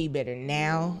doing way better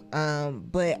now,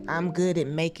 but I'm good at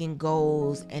making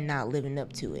goals and not living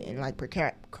up to it, and like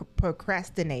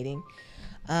procrastinating,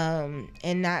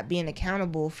 and not being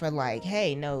accountable for like,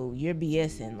 hey, no, you're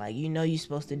BSing, like, you're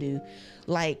supposed to do,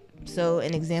 like, so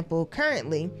an example,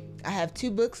 currently I have 2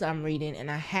 books I'm reading,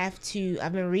 and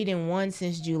I've been reading one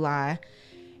since July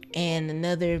and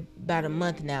another about a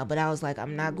month now, but I was like,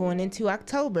 I'm not going into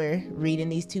October reading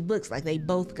these 2 books, like, they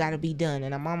both got to be done,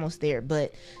 and I'm almost there.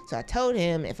 But so I told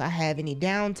him, if I have any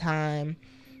downtime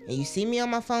and you see me on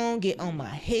my phone, get on my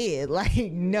head,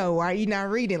 like, no, why are you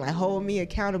not reading? Like, hold me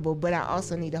accountable. But I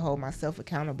also need to hold myself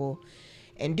accountable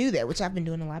and do that, which I've been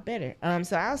doing a lot better.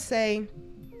 So I'll say,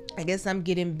 I guess I'm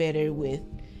getting better with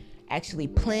actually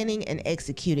planning and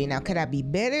executing. Now, could I be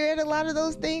better at a lot of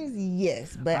those things?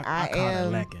 Yes, but I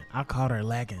am. I caught her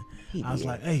lacking. I was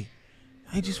like, hey,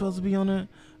 ain't you supposed to be on that?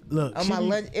 Look, on my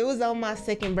lunch, it was on my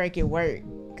second break at work,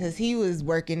 because he was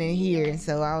working in here, and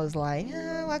so I was like,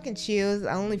 I can chill. It's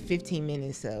only 15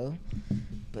 minutes, so.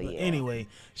 But yeah. Anyway,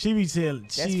 she be telling,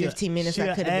 that's 15 minutes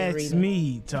I could have been reading. She asked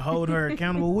me to hold her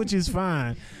accountable, which is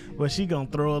fine, but she gonna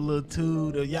throw a little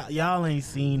toot. Y'all ain't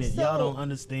seen it. So, y'all don't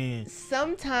understand.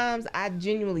 Sometimes I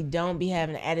genuinely don't be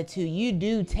having an attitude. You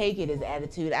do take it as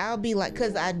attitude. I'll be like,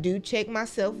 because I do check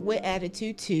myself with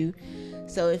attitude too.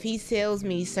 So if he tells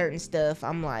me certain stuff,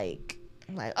 I'm like,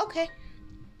 okay,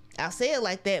 I'll say it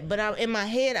like that. But in my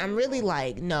head, I'm really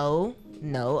like, no,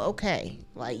 okay.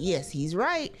 Like, yes, he's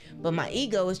right. But my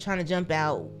ego is trying to jump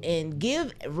out and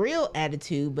give real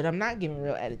attitude, but I'm not giving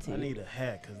real attitude. I need a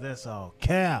hat, because that's all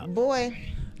cap. Boy,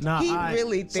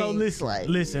 really thinks so listen, like...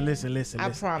 Listen. I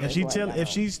promise. If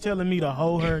she's telling me to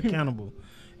hold her accountable,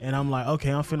 and I'm like,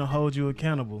 okay, I'm finna hold you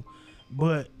accountable,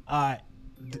 but I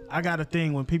got a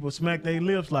thing when people smack their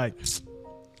lips, like...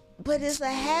 But it's a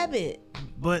habit.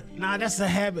 But nah, that's a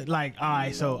habit. Like, all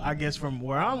right, so I guess from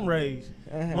where I'm raised,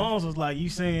 Mom's was like, you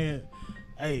saying,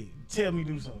 hey, tell me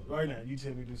do something right now. You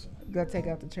tell me do something. Go take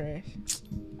out the trash.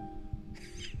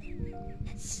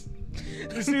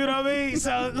 You see what I mean?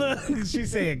 So look, she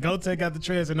said, "Go take out the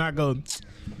trash," and I go,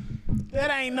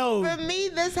 "That ain't no." For me,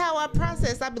 that's how I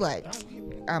process. I be like,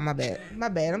 "Oh, my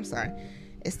bad, I'm sorry,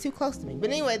 it's too close to me." But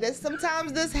anyway,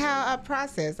 sometimes that's how I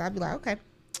process. I be like, "Okay."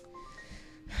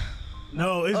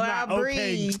 No, it's or not I'll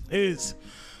okay. breathe.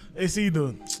 It's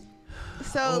either.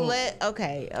 So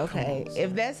okay.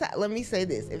 If that's how, let me say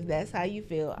this. If that's how you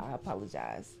feel, I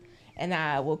apologize, and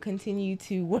I will continue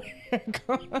to work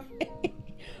on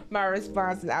my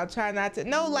responses. I'll try not to.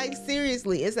 No, like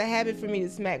seriously, it's a habit for me to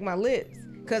smack my lips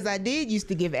because I did used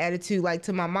to give attitude like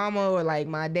to my mama or like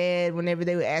my dad whenever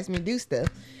they would ask me to do stuff.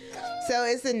 So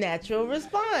it's a natural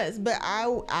response, but I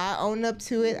own up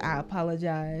to it. I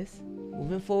apologize.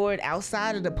 Moving forward,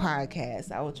 outside of the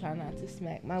podcast, I will try not to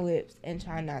smack my lips and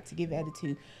try not to give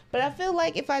attitude. But I feel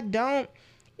like if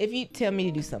you tell me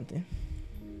to do something.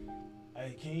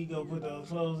 Hey, can you go put those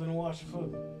clothes in the washer for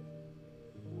me?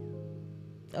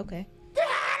 Okay.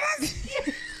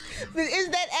 Is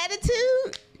that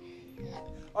attitude?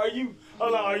 Are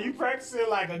you practicing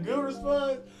like a good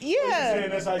response? Yeah.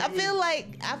 That's how you I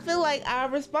feel like I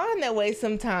respond that way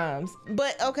sometimes.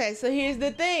 But okay, so here's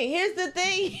the thing.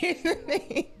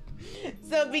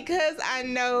 So because I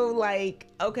know like,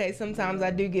 okay, sometimes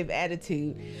I do give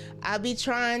attitude, I'll be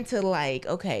trying to like,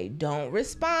 okay, don't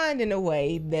respond in a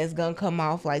way that's gonna come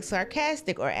off like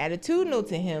sarcastic or attitudinal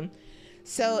to him.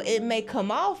 So it may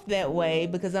come off that way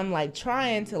because I'm like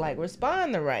trying to like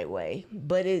respond the right way,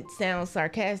 but it sounds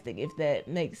sarcastic, if that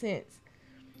makes sense.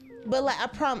 But like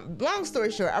long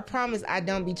story short, I promise I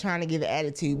don't be trying to give an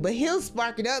attitude, but he'll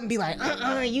spark it up and be like,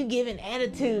 you giving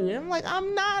attitude. And I'm like,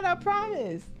 I'm not, I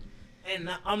promise. And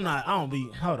I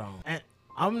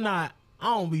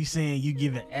don't be saying you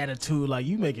giving attitude like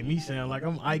you making me sound like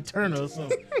I'm Ike Turner or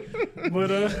something.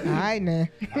 But I know.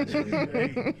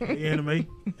 Hey,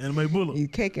 anime bullet. You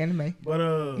cake anime. But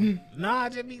I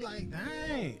just be like,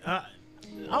 dang,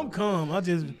 I'm calm. I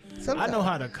know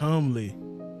how to calmly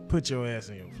put your ass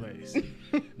in your place.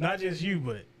 Not just you,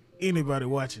 but anybody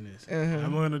watching this.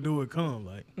 I'm gonna do it calm,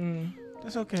 like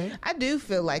that's okay. I do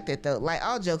feel like that though. Like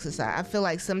all jokes aside, I feel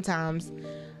like sometimes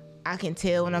I can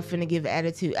tell when I'm finna give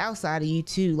attitude outside of you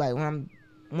too. Like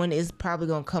when it's probably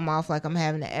gonna come off like I'm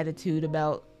having an attitude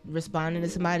about responding to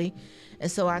somebody,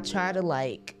 and so I try to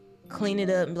like clean it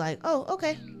up and be like, oh,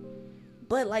 okay.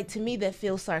 But like to me that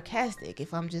feels sarcastic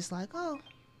if I'm just like, oh,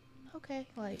 okay.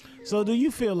 Like, so do you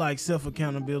feel like self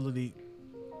accountability?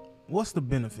 What's the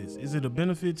benefits? Is it a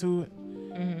benefit to it?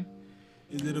 Mm-hmm.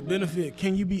 Is it a benefit?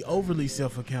 Can you be overly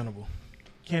self accountable?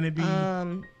 Can it be?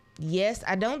 Yes,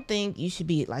 I don't think you should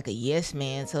be like a yes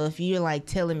man. So if you're like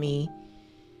telling me,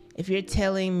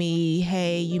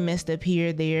 hey, you messed up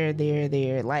here,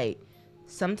 there, like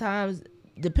sometimes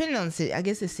depending on, I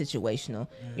guess it's situational.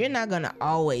 You're not gonna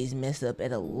always mess up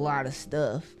at a lot of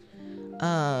stuff.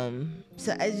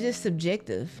 So it's just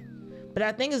subjective. But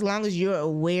I think as long as you're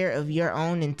aware of your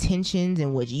own intentions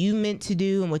and what you meant to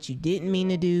do and what you didn't mean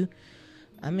to do,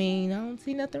 I mean, I don't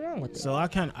see nothing wrong with it. So I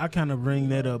kind of bring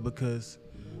that up because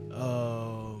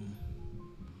a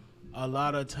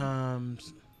lot of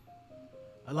times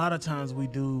we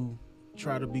do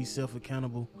try to be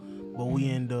self-accountable, but we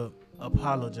end up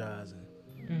apologizing.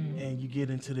 And you get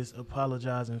into this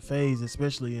apologizing phase,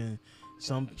 especially in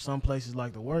some places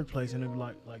like the workplace, and it'll be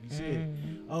like you said,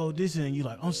 oh, this, and you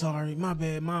like, I'm sorry, my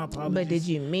bad, my apologies. But did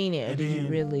you mean it, or did you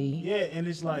really? Yeah, and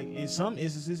it's like in some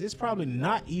instances it's probably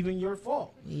not even your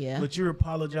fault. Yeah. But you're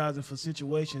apologizing for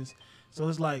situations. So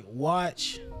it's like,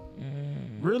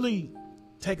 really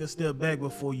take a step back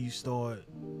before you start,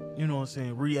 you know what I'm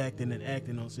saying, reacting and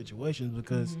acting on situations,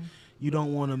 because you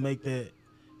don't want to make that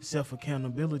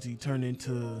self-accountability turn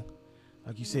into,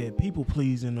 like you said, people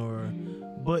pleasing or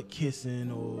butt kissing,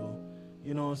 or,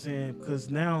 you know what I'm saying, because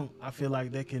now I feel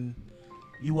like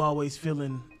you always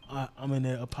feeling, I'm in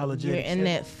that apologetic You're in state.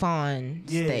 that fawn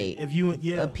state. If you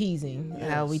appeasing,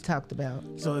 how we talked about.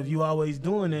 So if you always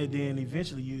doing that, then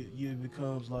eventually you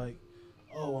becomes like,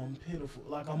 oh, I'm pitiful.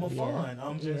 Like I'm a fawn.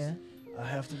 I'm just, I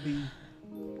have to be.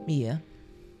 Yeah.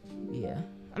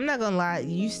 I'm not gonna lie.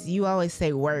 You always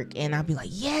say work, and I'll be like,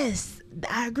 yes,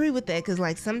 I agree with that. Cause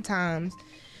like sometimes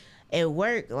at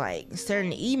work, like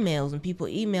certain emails, and people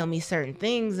email me certain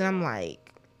things, and I'm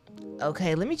like,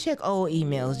 okay, let me check old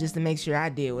emails just to make sure I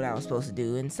did what I was supposed to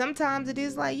do. And sometimes it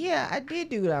is like, yeah, I did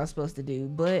do what I was supposed to do,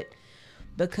 but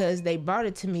because they brought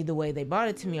it to me the way they brought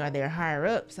it to me, or they're higher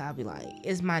ups, I'll be like,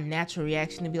 it's my natural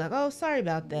reaction to be like, oh, sorry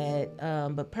about that.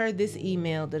 But per this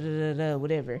email,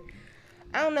 whatever.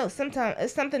 I don't know. Sometimes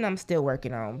it's something I'm still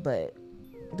working on, but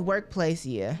the workplace,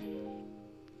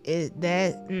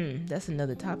 that's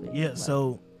another topic. Yeah.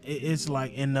 So it's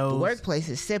like in The those workplace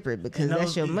is separate because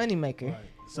that's your money maker. Right.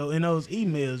 So in those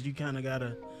emails, you kind of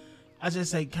gotta, I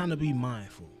just say, kind of be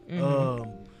mindful.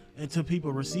 And to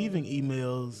people receiving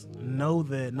emails, know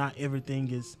that not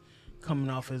everything is coming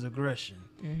off as aggression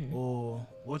or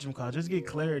whatchamacallit. Just get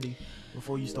clarity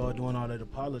before you start doing all that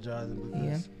apologizing,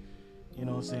 because you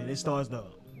know what I'm saying, it starts to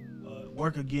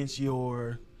work against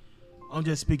your. I'm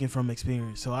just speaking from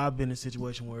experience. So I've been in a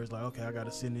situation where it's like, okay, I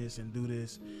gotta send this and do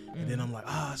this, and then I'm like,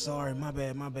 sorry, my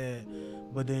bad.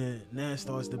 But then now it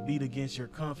starts to beat against your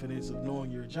confidence of knowing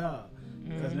your job,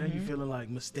 because now you're feeling like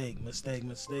mistake,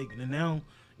 and now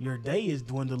your day is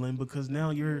dwindling because now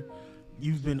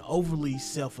you've been overly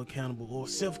self-accountable or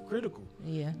self-critical.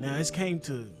 Yeah. Now it's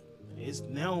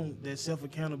now that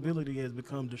self-accountability has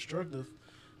become destructive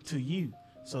to you.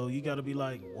 So you got to be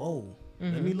like, whoa.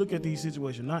 Let me look at these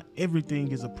situations. Not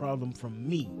everything is a problem from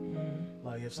me.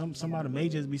 Like if somebody may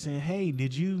just be saying, hey,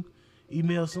 did you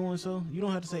email so-and-so? You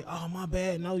don't have to say, oh, my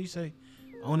bad. No, you say,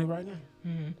 own it right now.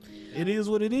 It is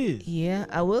what it is. Yeah,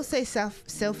 I will say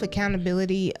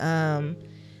self-accountability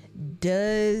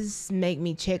does make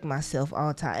me check myself all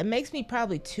the time. It makes me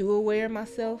probably too aware of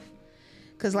myself.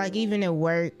 Cause like even at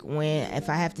work, if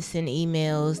I have to send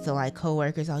emails to like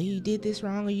coworkers, oh, you did this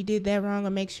wrong or you did that wrong,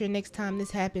 or make sure next time this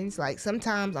happens. Like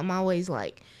sometimes I'm always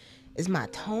like, is my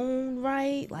tone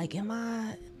right? Like, am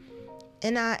I?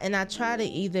 And I try to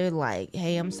either like,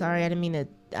 hey, I'm sorry, I didn't mean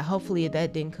to. Hopefully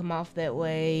that didn't come off that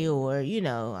way, or you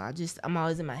know, I'm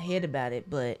always in my head about it.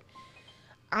 But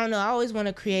I don't know. I always want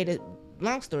to create a.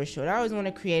 Long story short, I always want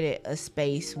to create a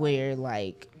space where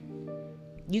like.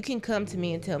 You can come to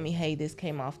me and tell me, hey, this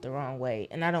came off the wrong way.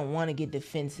 And I don't want to get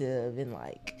defensive and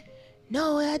like,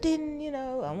 no, I didn't, you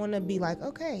know. I want to be like,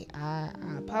 okay, I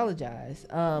apologize.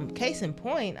 Case in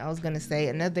point, I was going to say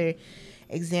another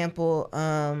example.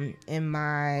 In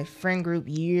my friend group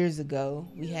years ago,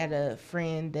 we had a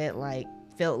friend that like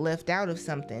felt left out of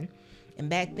something. And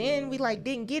back then we like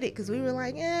didn't get it because we were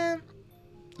like, I'm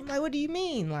like, what do you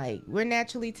mean? Like, we're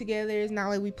naturally together. It's not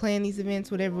like we plan these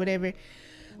events, whatever.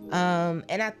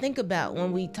 And I think about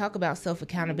when we talk about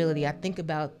self-accountability, I think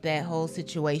about that whole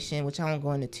situation, which I won't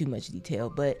go into too much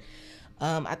detail, but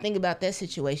I think about that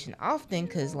situation often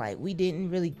because like we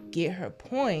didn't really get her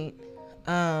point.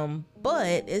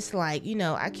 But it's like, you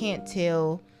know, I can't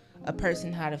tell a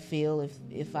person how to feel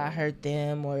if I hurt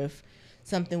them or if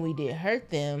something we did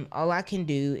hurt them. All I can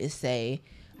do is say,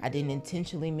 I didn't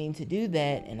intentionally mean to do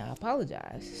that and I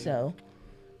apologize. So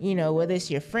you know, whether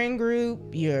it's your friend group,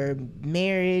 your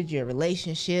marriage, your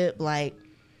relationship, like,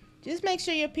 just make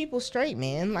sure your people straight,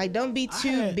 man. Like, don't be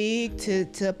too big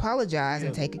to apologize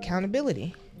and take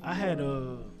accountability. I had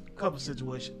a couple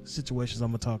situations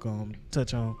I'm gonna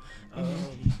touch on,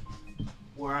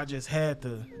 where I just had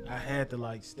to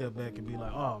like step back and be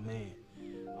like, oh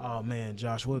man,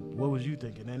 Josh, what was you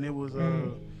thinking? And it was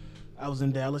I was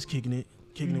in Dallas kicking it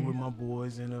with my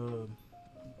boys, and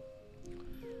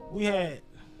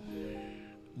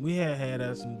we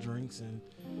had some drinks and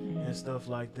stuff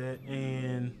like that,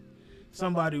 and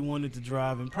somebody wanted to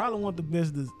drive and probably wasn't the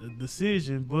best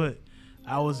decision, but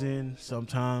I was in.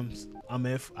 Sometimes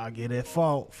I get at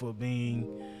fault for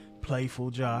being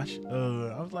playful, Josh.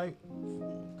 I was like,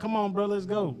 come on, bro, let's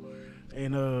go.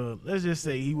 And let's just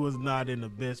say he was not in the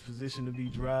best position to be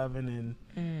driving,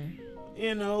 and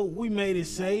you know, we made it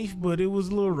safe, but it was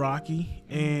a little rocky.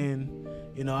 And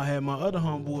you know, I had my other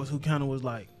homeboys who kind of was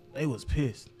like, they was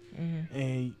pissed,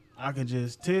 and I could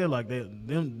just tell like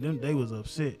they was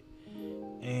upset.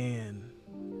 And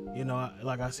you know,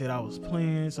 like I said, I was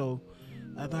playing. So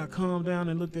after I calmed down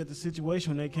and looked at the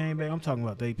situation when they came back, I'm talking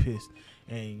about they pissed.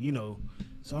 And you know,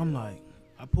 so I'm like,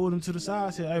 I pulled them to the side. I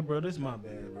said, hey, bro, this is my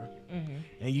bad, bro.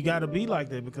 And you got to be like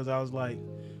that, because I was like,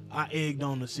 I egged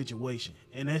on the situation,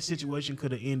 and that situation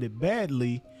could have ended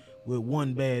badly with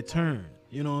one bad turn.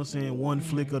 You know what I'm saying? One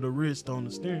flick of the wrist on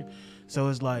the steering. So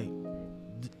it's like,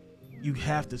 you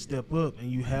have to step up,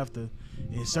 and you have to,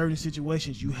 in certain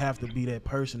situations, you have to be that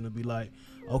person to be like,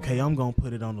 okay, I'm going to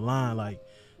put it on the line. Like,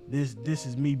 this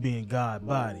is me being God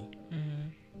body.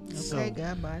 Okay, so,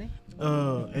 God body.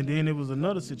 And then it was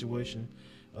another situation,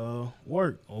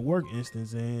 work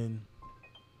instance, and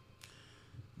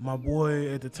my boy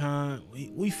at the time,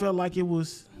 we felt like it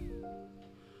was,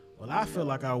 well, I felt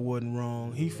like I wasn't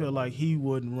wrong. He felt like he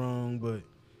wasn't wrong, but,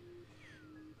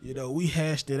 you know, we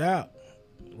hashed it out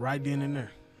right then and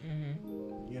there.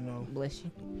 You know. Bless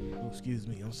you. Oh, excuse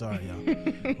me. I'm sorry,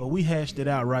 y'all. But we hashed it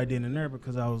out right then and there,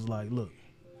 because I was like, look,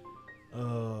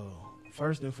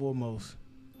 first and foremost,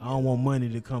 I don't want money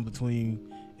to come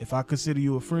between. If I consider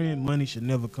you a friend, money should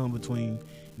never come between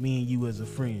me and you as a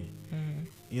friend.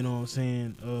 You know what I'm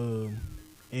saying?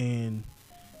 And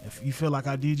if you feel like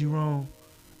I did you wrong,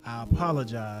 I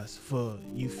apologize for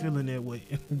you feeling that way.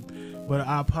 But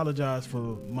I apologize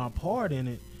for my part in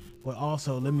it. But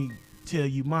also, let me tell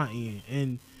you my end.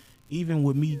 And even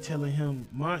with me telling him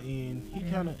my end,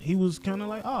 he was kind of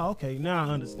like, oh, okay, now I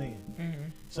understand.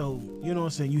 So, you know what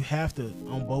I'm saying? You have to,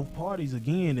 on both parties,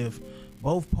 again, if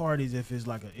it's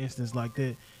like an instance like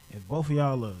that, if both of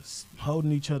y'all are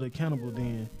holding each other accountable,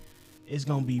 then it's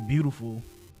going to be beautiful,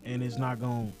 and it's not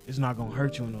going to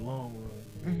hurt you in the long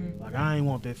run. Like, I ain't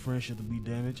want that friendship to be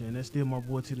damaged, and that's still my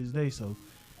boy to this day. So,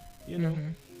 you know.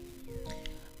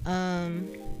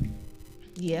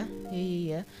 Yeah.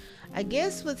 I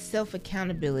guess with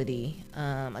self-accountability,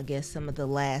 I guess some of the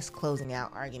last closing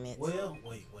out arguments. Well,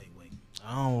 wait.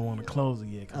 I don't want to close it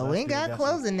yet. Oh, we ain't got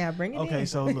closing now. Bring it in. Okay,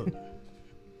 so look.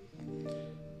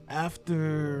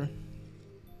 After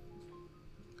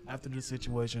the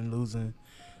situation,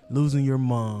 losing your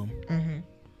mom,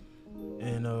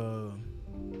 and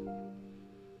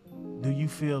do you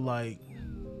feel like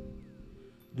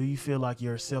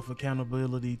your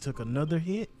self-accountability took another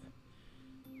hit?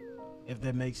 If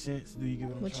that makes sense, do you get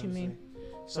what I'm trying to say?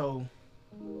 So,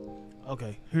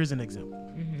 okay, here's an example.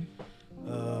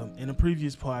 In a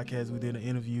previous podcast, we did an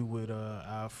interview with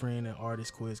our friend and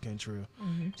artist Quiz Cantrell.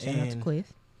 Shout out to Quiz.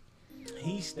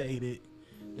 He stated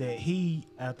that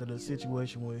after the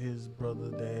situation with his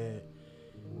brother, dad,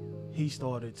 he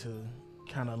started to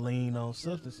kind of lean on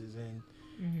substances,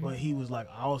 but he was like,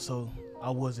 I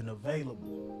wasn't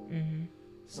available.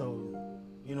 So,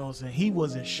 you know what I'm saying? He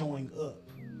wasn't showing up,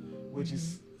 which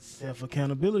is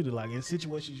self-accountability. Like, in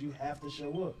situations, you have to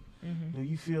show up. Do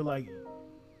you feel like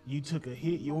you took a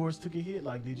hit? Yours took a hit?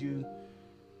 Like, did you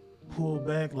pull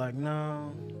back? Like, nah,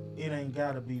 it ain't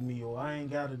gotta be me, or I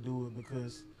ain't gotta do it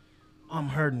because I'm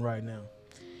hurting right now.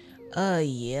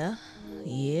 Yeah.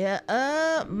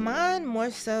 Mine more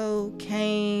so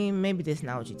came, maybe that's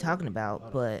not what you're talking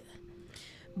about, but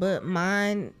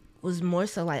mine was more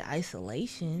so like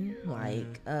isolation,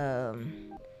 like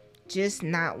just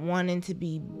not wanting to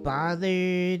be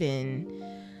bothered, and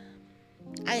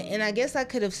I guess I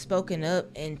could have spoken up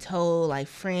and told like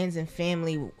friends and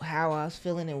family how I was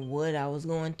feeling and what I was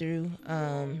going through.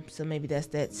 So maybe that's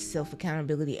that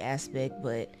self-accountability aspect,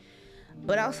 but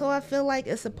also I feel like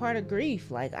it's a part of grief.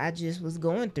 Like, I just was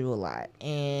going through a lot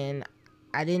and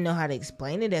I didn't know how to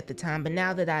explain it at the time. But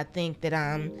now that I think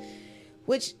that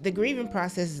which the grieving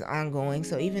process is ongoing,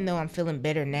 so even though I'm feeling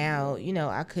better now, you know,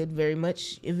 I could very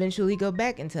much eventually go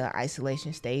back into an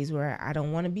isolation stage where I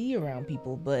don't want to be around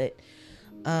people. But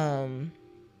I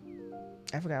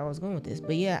forgot where I was going with this.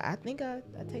 But yeah, I think I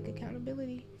take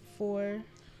accountability for.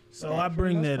 So I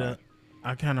bring that up.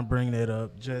 I kind of bring that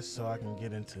up just so I can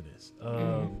get into this.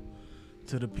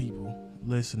 To the people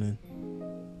listening,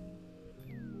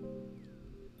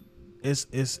 it's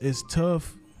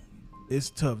tough. It's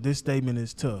tough. This statement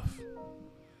is tough.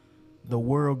 The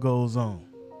world goes on,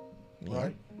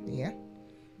 right? Yeah.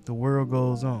 The world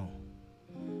goes on,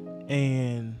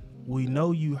 and we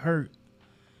know you hurt.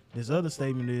 This other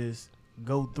statement is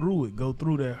go through it. Go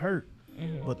through that hurt,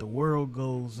 but the world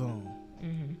goes on.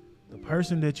 The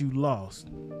person that you lost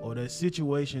or that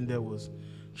situation that was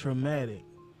traumatic,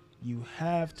 you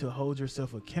have to hold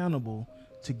yourself accountable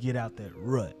to get out that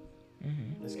rut.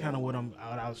 That's kind of what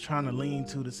I was trying to lean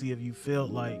to see if you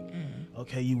felt like,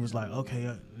 okay, you was like,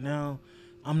 okay, now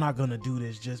I'm not going to do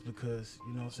this just because,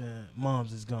 you know what I'm saying,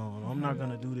 mom's is gone. I'm not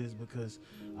going to do this because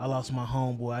I lost my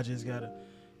homeboy. I just got to,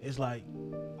 it's like,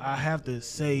 I have to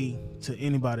say to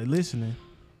anybody listening,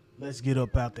 let's get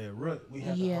up out that rut. We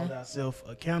have to hold ourselves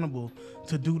accountable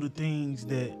to do the things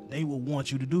that they will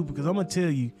want you to do. Because I'm going to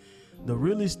tell you, the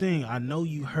realest thing, I know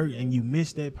you hurt and you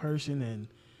miss that person, and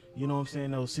you know what I'm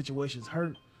saying, those situations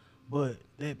hurt. But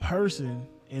that person,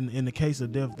 in the case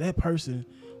of death, that person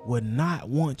would not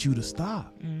want you to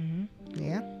stop.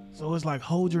 Yeah. So it's like,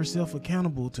 hold yourself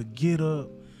accountable to get up,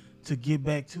 to get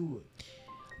back to it.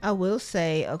 I will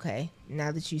say, okay,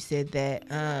 now that you said that,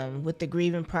 with the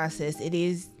grieving process, it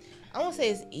is, I won't say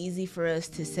it's easy for us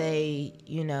to say,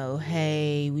 you know,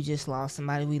 hey, we just lost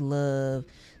somebody we love,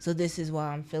 so this is why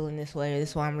I'm feeling this way, or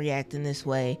this is why I'm reacting this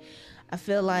way. I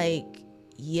feel like,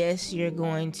 yes, you're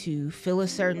going to feel a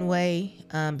certain way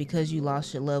because you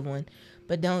lost your loved one,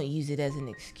 but don't use it as an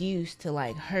excuse to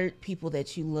like hurt people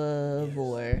that you love,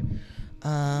 or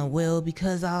well,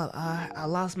 because I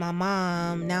lost my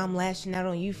mom, now I'm lashing out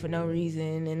on you for no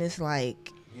reason. And it's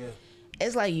like,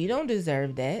 it's like, you don't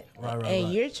deserve that. Right.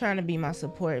 You're trying to be my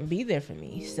support and be there for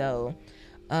me. So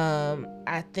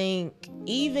I think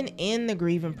even in the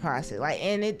grieving process, like,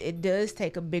 and it does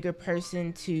take a bigger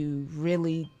person to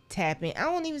really tap in. I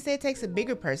won't even say it takes a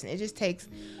bigger person. It just takes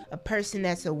a person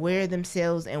that's aware of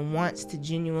themselves and wants to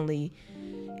genuinely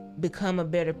become a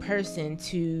better person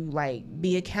to like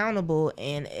be accountable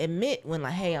and admit when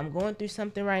like, hey, I'm going through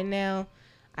something right now.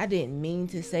 I didn't mean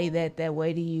to say that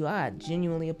way to you. I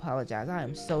genuinely apologize. I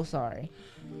am so sorry.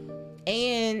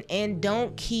 And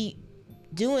don't keep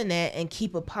doing that and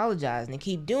keep apologizing and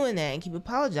keep doing that and keep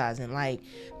apologizing, like,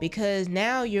 because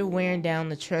now you're wearing down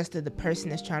the trust of the person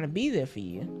that's trying to be there for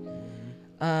you.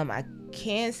 I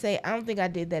can't say I don't think I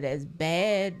did that as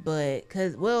bad, but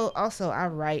also I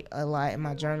write a lot in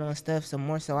my journal and stuff, so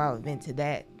more so I'll vent to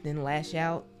that than lash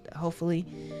out, hopefully.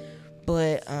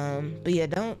 But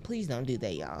yeah, please don't do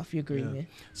that, y'all, if you're grieving. Yeah.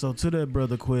 So to that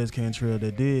brother Quez Cantrell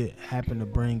that did happen to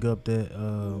bring up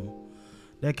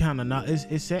that kind of not,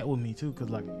 it sat with me too, because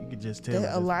like you could just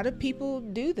tell a lot of people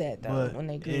do that though when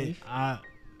they grieve.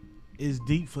 It's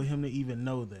deep for him to even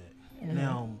know that. Mm-hmm.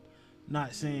 Now,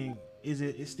 not saying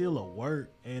it's still a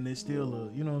work, and it's still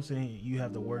a, you know what I'm saying, you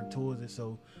have to work towards it,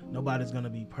 so nobody's gonna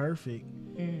be perfect,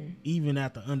 even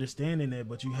after understanding that,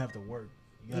 but you have to work.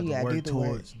 You have to work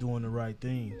towards doing the right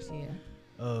things. Yeah.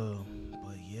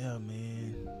 But yeah,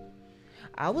 man.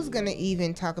 I was gonna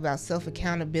even talk about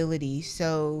self-accountability.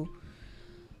 So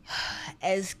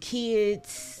as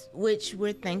kids, which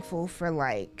we're thankful for,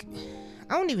 like,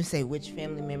 I don't even say which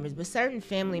family members, but certain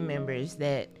family members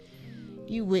that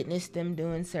you witness them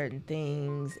doing certain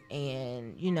things,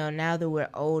 and you know, now that we're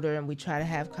older and we try to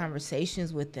have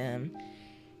conversations with them,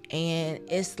 and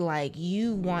it's like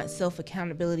you want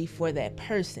self-accountability for that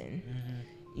person.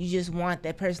 You just want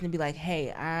that person to be like,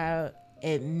 hey, I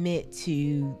admit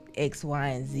to X, Y,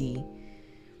 and Z.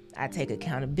 I take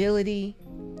accountability.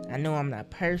 I know I'm not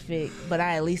perfect, but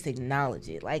I at least acknowledge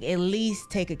it. Like, at least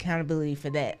take accountability for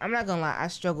that. I'm not gonna lie, I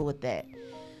struggle with that,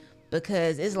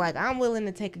 because it's like, I'm willing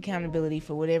to take accountability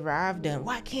for whatever I've done.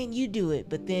 Why can't you do it?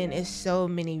 But then it's so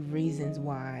many reasons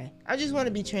why. I just want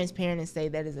to be transparent and say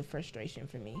that is a frustration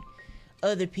for me.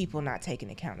 Other people not taking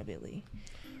accountability.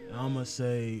 I'm gonna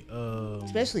say,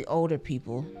 especially older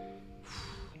people.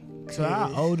 So our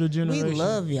older generation, we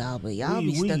love y'all, but y'all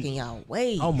be stuck in y'all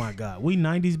ways. Oh my God, we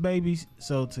 90s babies.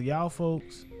 So to y'all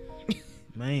folks,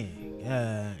 man,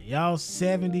 y'all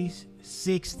 70s,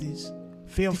 60s,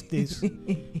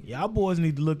 50s, y'all boys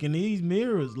need to look in these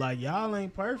mirrors. Like, y'all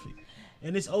ain't perfect,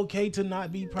 and it's okay to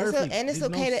not be perfect. It's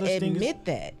okay to admit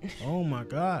that. Oh my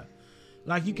God,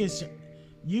 like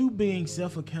you being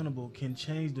self-accountable can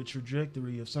change the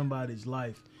trajectory of somebody's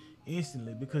life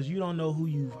instantly, because you don't know who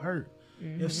you've hurt.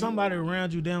 If somebody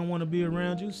around you don't want to be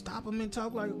around you, stop them and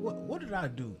talk like, what did I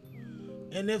do?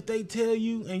 And if they tell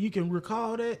you and you can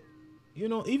recall that, you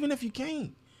know, even if you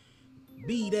can't,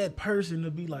 be that person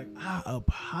to be like, I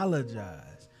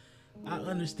apologize. I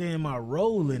understand my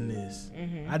role in this.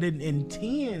 I didn't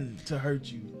intend to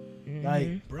hurt you.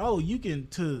 Like, bro, you can,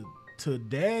 to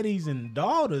daddies and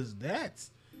daughters,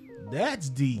 that's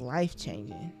deep. Life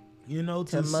changing. You know,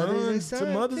 to mothers and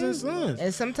sons,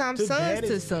 and sometimes sons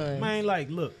to sons. Man, like,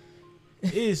 look,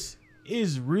 it's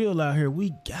real out here.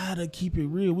 We gotta keep it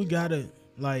real. We gotta,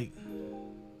 like,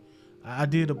 I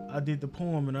did the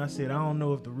poem, and I said, I don't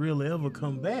know if the real ever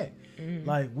come back.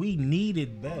 Like, we need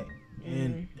it back,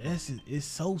 and it's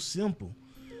so simple.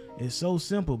 It's so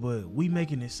simple, but we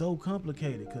making it so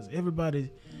complicated, because everybody,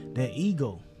 that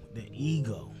ego.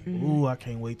 Ooh, I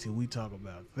can't wait till we talk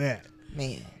about that.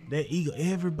 Man, that ego,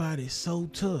 everybody's so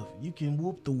tough. You can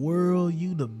whoop the world,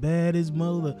 you the baddest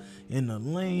mother in the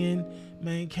land,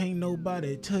 man. Can't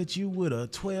nobody touch you with a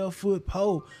 12-foot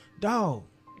pole, dog.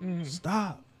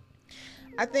 Stop.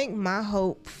 I think my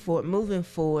hope for moving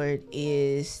forward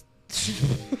is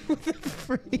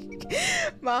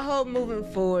my hope moving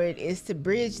forward is to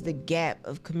bridge the gap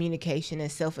of communication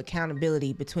and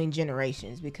self-accountability between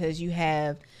generations, because you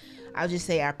have, I'll just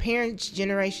say, our parents'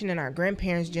 generation and our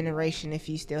grandparents' generation, if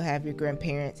you still have your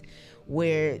grandparents,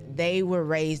 where they were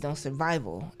raised on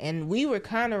survival. And we were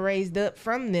kind of raised up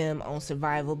from them on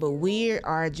survival, but we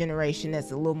are a generation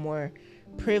that's a little more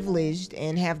privileged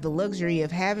and have the luxury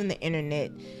of having the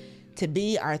internet to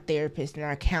be our therapists and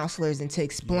our counselors, and to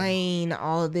explain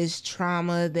all of this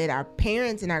trauma that our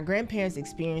parents and our grandparents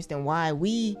experienced and why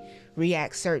we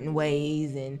react certain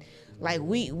ways. And like,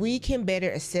 we can better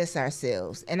assess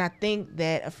ourselves. And I think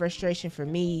that a frustration for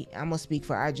me, I'm gonna speak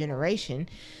for our generation,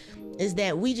 is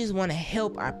that we just want to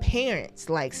help our parents.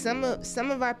 Like, some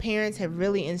of our parents have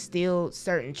really instilled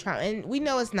certain trauma, and we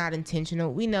know it's not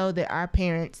intentional. We know that our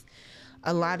parents,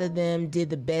 a lot of them did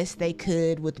the best they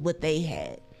could with what they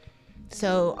had.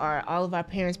 So are all of our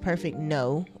parents perfect?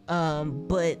 No.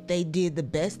 But they did the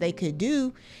best they could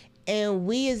do. And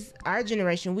we, as our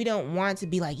generation, we don't want to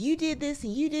be like, you did this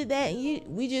and you did that. And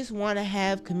we just want to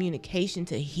have communication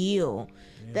to heal.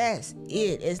 Yeah. That's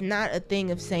it. It's not a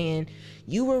thing of saying,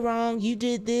 you were wrong, you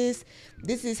did this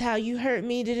is how you hurt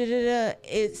me, da, da, da, da.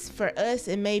 It's for us,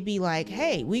 it may be like,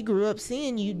 hey, we grew up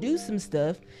seeing you do some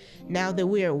stuff. Now that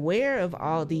we're aware of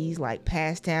all these like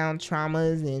passed down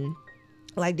traumas and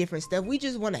like different stuff, we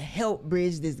just want to help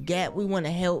bridge this gap. We want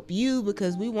to help you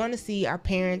because we want to see our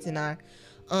parents and our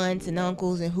aunts and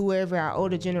uncles and whoever, our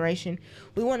older generation,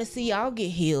 we want to see y'all get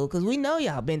healed because we know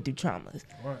y'all been through traumas.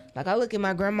 Right. Like I look at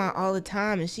my grandma all the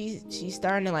time and she's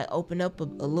starting to like open up a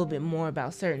little bit more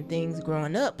about certain things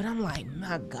growing up, but I'm like,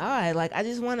 my God, like I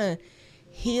just want to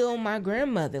heal my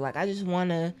grandmother. Like I just want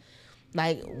to,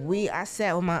 like I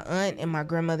sat with my aunt and my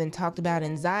grandmother and talked about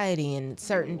anxiety and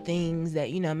certain things that,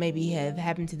 you know, maybe have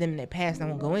happened to them in their past I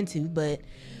won't go into, but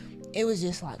it was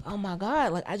just like, oh my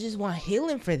God, like I just want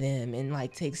healing for them and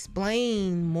like to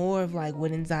explain more of like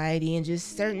what anxiety and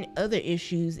just certain other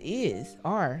issues is,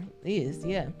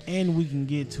 yeah. And we can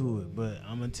get to it, but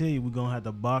I'm gonna tell you, we're gonna have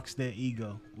to box that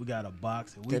ego. We gotta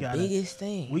box it. Biggest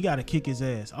thing. We gotta kick his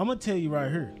ass. I'm gonna tell you right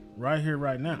here,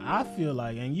 right now. I feel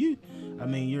like, and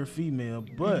you're female,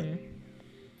 but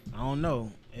I don't know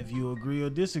if you agree or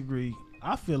disagree.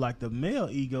 I feel like the male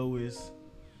ego is.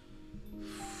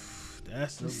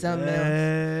 That's a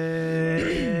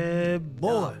bad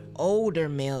boy. Older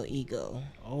male ego.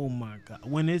 Oh my God.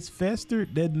 When it's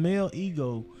festered, that male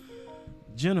ego,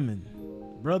 gentlemen,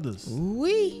 brothers,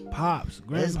 pops,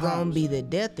 grandpops, it's gonna be the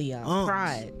death of y'all.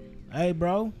 Pride. Hey,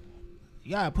 bro,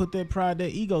 you gotta put that pride,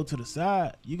 that ego to the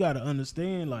side. You gotta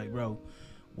understand, like, bro,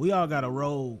 we all got a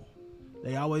role.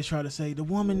 They always try to say the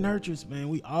woman nurtures, man.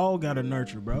 We all gotta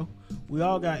nurture, bro. We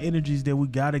all got energies that we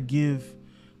gotta give.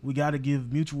 We got to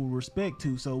give mutual respect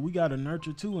to, so we got to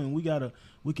nurture too, and we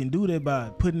can do that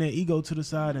by putting that ego to the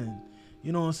side. And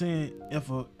you know what I'm saying, if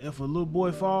a little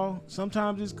boy fall,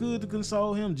 sometimes it's good to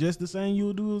console him just the same you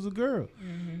would do as a girl.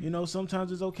 You know,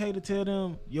 sometimes it's okay to tell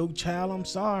them, yo child, I'm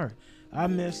sorry, I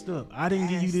messed up, I didn't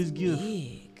give you this gift.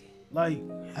 Like,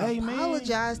 hey,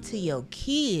 apologize to your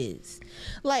kids.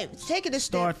 Like, take it a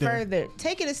step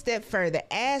further.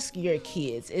 Ask your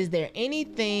kids, is there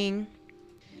anything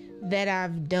that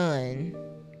I've done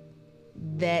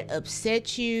that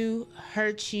upset you,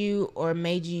 hurt you, or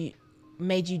made you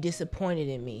disappointed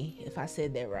in me, if I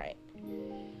said that right.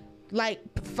 Like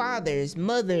fathers,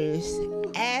 mothers,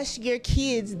 ask your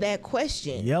kids that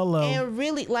question. Yellow. And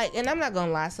really, like, and I'm not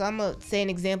gonna lie, so I'm gonna say an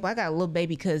example. I got a little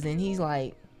baby cousin. He's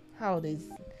like, how old is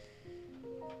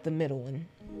the middle one?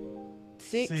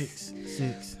 6.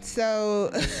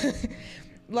 So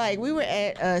like we were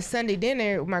at Sunday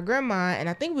dinner with my grandma, and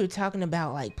I think we were talking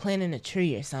about like planting a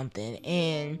tree or something,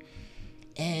 and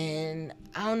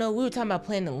I don't know, we were talking about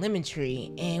planting a lemon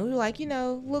tree, and we were like, you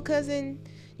know, little cousin,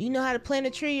 you know how to plant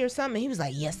a tree or something? And he was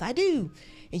like, yes, I do.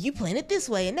 And you plant it this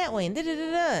way and that way and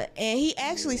da-da-da-da. And he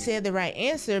actually said the right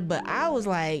answer, but I was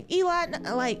like, Eli,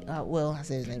 like, well, I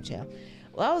said his name, child.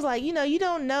 Well, I was like, you know, you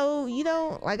don't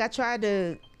know, like I tried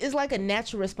to, it's like a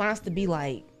natural response to be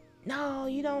like, no,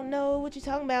 you don't know what you're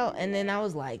talking about. And then I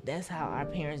was like, that's how our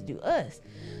parents do us.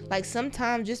 Like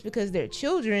sometimes just because they're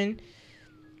children,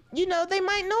 you know, they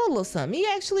might know a little something. He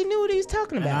actually knew what he was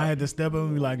talking about. And I had to step up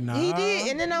and be like, nah. He did.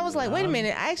 And then I was like, wait a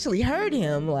minute, I actually heard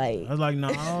him. Like, I was like,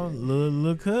 nah,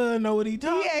 little cuz know what he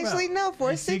talking about. He actually know,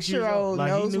 for a 6-year-old like,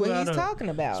 knows what he's talking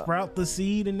about. Sprout the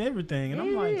seed and everything. And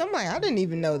I'm like, I didn't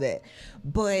even know that.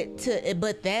 But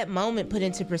that moment put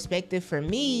into perspective for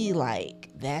me, like,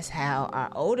 that's how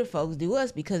our older folks do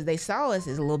us, because they saw us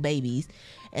as little babies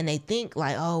and they think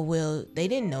like, oh, well, they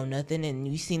didn't know nothing, and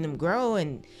you seen them grow,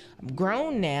 and I'm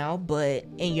grown now, but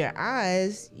in your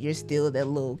eyes, you're still that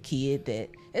little kid that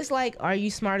it's like, are you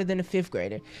smarter than a 5th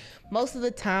grader? Most of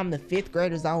the time, the 5th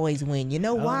graders always win. You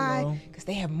know why? Because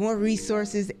they have more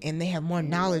resources and they have more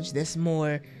knowledge that's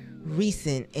more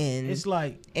recent, and it's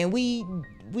like, and we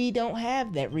don't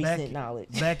have that recent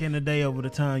knowledge. Back in the day, over the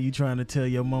time you trying to tell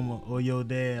your mama or your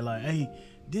dad like, hey,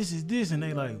 this is this, and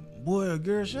they like, boy or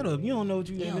girl, shut up, you don't know what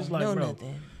you did. It's like, bro,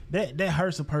 nothing. That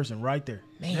hurts a person right there.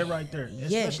 Man, that right there.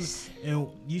 Yes. And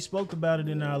you spoke about it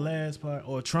in our last part,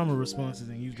 or trauma responses,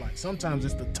 and you was like, sometimes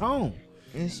it's the tone.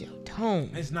 It's your tone.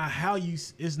 It's not how you.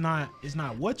 It's not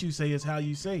what you say. It's how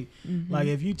you say. Mm-hmm. Like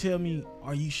if you tell me,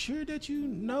 "Are you sure that you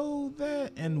know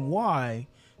that and why?"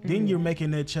 Then you're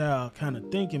making that child kind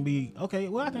of think and be okay.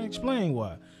 Well, I can explain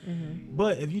why. Mm-hmm.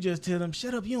 But if you just tell them,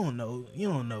 "Shut up, you don't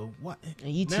know what."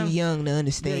 You too young to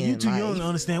understand. Yeah, you too young to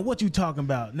understand what you talking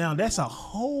about. Now that's a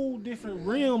whole different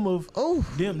realm of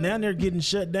them. Now they're getting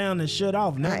shut down and shut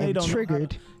off. Now they don't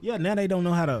triggered. Now they don't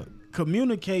know how to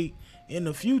communicate in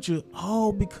the future,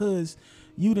 all because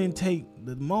you didn't take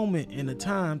the moment and the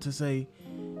time to say,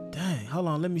 dang, hold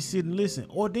on, let me sit and listen.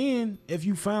 Or then if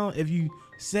you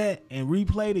sat and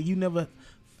replayed it, you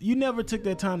never took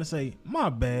that time to say, my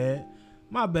bad,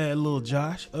 little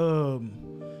Josh.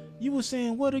 You were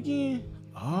saying what again?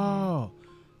 Oh,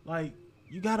 like,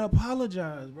 you gotta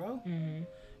apologize, bro. Mm-hmm.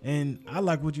 And I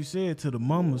like what you said to the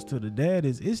mamas, to the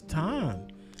daddies. It's time.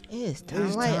 It's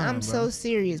time. Like, I'm bro. So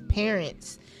serious.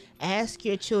 Parents, ask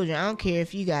your children. I don't care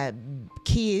if you got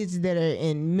kids that are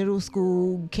in middle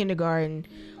school, kindergarten,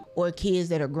 or kids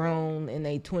that are grown in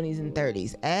their 20s and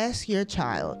 30s. Ask your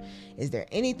child, is there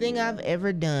anything I've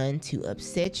ever done to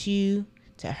upset you,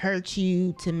 to hurt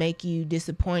you, to make you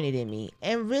disappointed in me?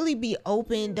 And really be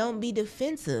open. Don't be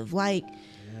defensive. Like,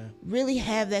 really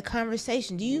have that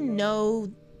conversation. Do you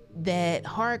know that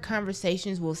hard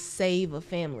conversations will save a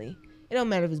family? It don't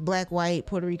matter if it's black, white,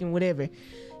 Puerto Rican, whatever.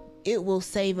 It will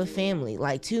save a family.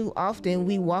 Like, too often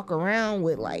we walk around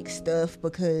with like stuff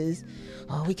because,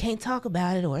 oh, we can't talk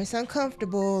about it, or it's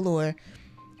uncomfortable,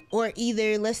 or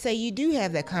either, let's say you do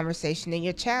have that conversation and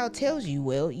your child tells you,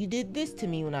 well, you did this to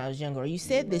me when I was younger, or you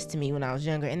said this to me when I was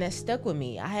younger, and that stuck with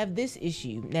me. I have this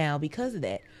issue now because of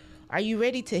that. Are you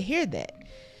ready to hear that?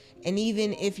 And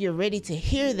even if you're ready to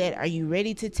hear that, are you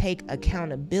ready to take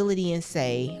accountability and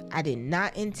say, I did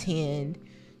not intend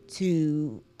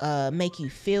to make you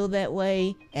feel that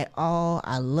way at all.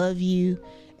 I love you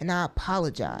and I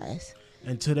apologize.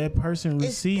 And to that person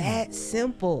receiving, it's that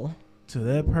simple. To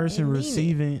that person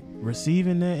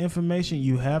receiving that information,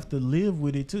 you have to live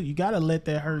with it too. You got to let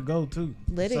that hurt go too.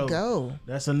 Let it go.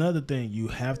 That's another thing. You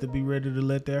have to be ready to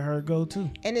let that hurt go too.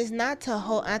 And it's not to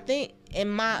hold. I think in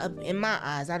my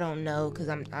eyes, I don't know, because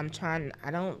I'm trying.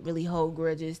 I don't really hold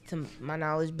grudges to my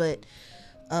knowledge, but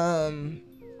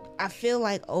I feel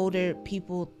like older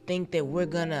people think that we're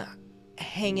gonna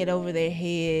hang it over their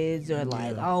heads, or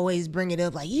like always bring it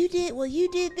up, like you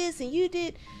did this and you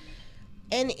did.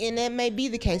 And that may be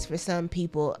the case for some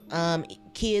people.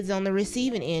 Kids on the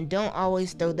receiving end, don't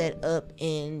always throw that up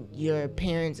in your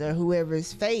parents or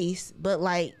whoever's face, but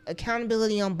like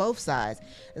accountability on both sides.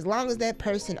 As long as that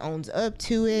person owns up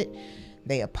to it,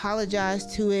 they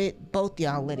apologize to it, both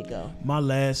y'all let it go. My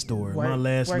last story, my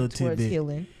last little tidbit.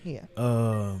 Healing.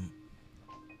 Yeah.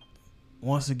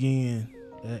 Once again,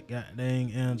 that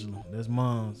dang Angela, that's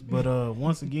mom's. But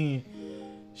once again,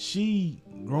 she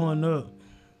growing up,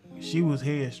 she was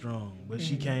headstrong, but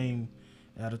she came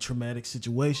out of traumatic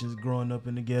situations growing up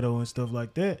in the ghetto and stuff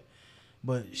like that.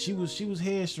 But she was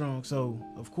headstrong, so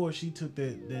of course she took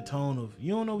that tone of,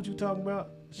 you don't know what you talking about?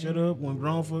 Shut up when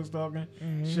grown folks talking.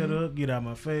 Shut up, get out of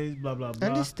my face, blah blah blah.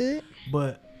 Understood.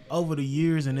 But over the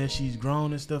years and as she's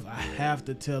grown and stuff, I have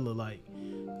to tell her, like,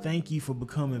 thank you for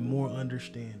becoming more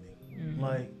understanding.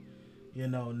 Like, you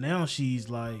know, now she's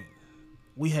like,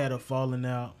 we had a falling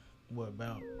out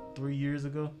about 3 years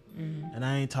ago, and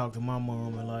I ain't talked to my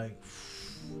mom in like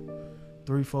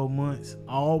 3-4 months,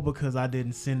 all because I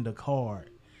didn't send a card.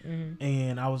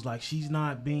 And I was like, she's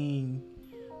not being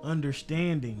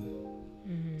understanding.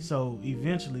 So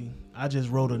eventually I just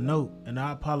wrote a note and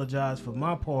I apologized for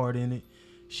my part in it.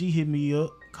 She hit me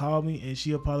up, called me, and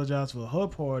she apologized for her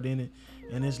part in it.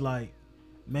 And it's like,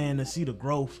 man, to see the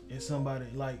growth in somebody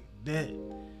like that,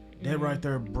 that right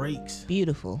there breaks.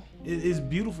 Beautiful. It's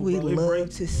beautiful. We bro.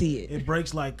 love to see it. It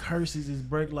breaks like curses. It's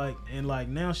break like, and like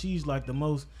now she's like the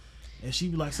most, and she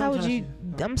be like, how would you,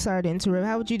 I'm sorry to interrupt,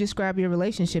 how would you describe your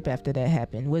relationship after that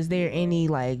happened? Was there any,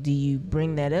 like, do you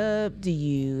bring that up?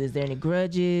 Is there any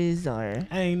grudges, or?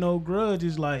 Ain't no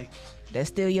grudges. Like, that's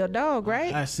still your dog,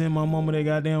 right? I sent my mama that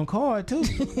goddamn card too.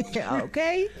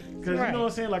 Okay. Cause you know what I'm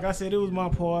saying? Like I said, it was my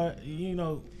part. You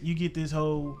know, you get this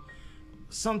whole,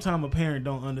 sometimes a parent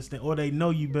don't understand, or they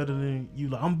know you better than you.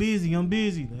 Like, I'm busy.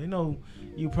 They know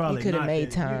you probably could have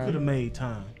made time. You could have made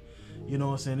time. You know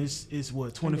what I'm saying? It's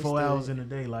what, 24 hours in a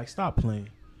day. Like, stop playing.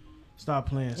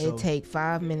 It take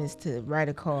 5 minutes to write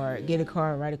a card, get a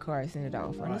card, write a card, send it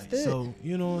off. Right. Understood. So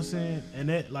you know what I'm saying? And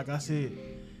that, like I said,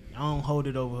 I don't hold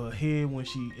it over her head when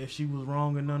if she was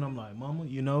wrong or nothing. I'm like, mama,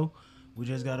 you know, we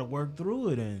just gotta work through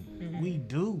it, and we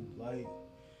do. Like,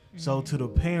 so to the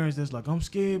parents that's like, I'm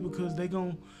scared because they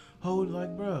gonna hold it,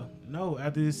 like, bro, no,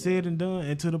 after it's said and done,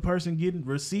 and to the person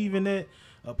receiving that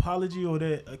apology or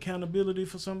that accountability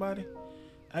for somebody,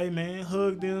 hey man,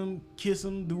 hug them, kiss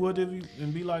them, do whatever,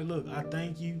 and be like, look, I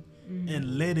thank you,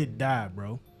 and let it die,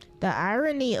 bro. The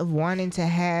irony of wanting to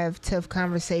have tough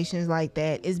conversations like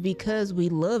that is because we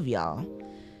love y'all.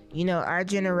 You know, our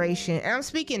generation, and I'm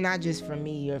speaking not just for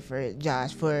me or for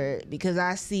Josh, because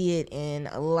I see it in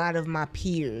a lot of my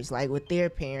peers, like with their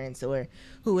parents or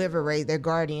whoever raised their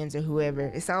guardians or whoever.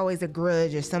 It's always a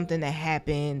grudge or something that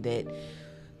happened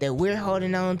that we're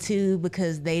holding on to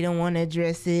because they don't want to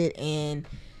address it. And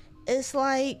it's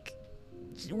like,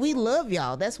 we love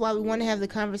y'all. That's why we want to have the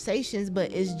conversations,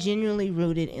 but it's genuinely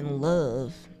rooted in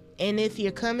love. And if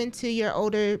you're coming to your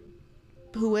older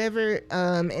whoever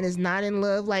and is not in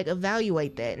love, like,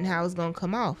 evaluate that and how it's gonna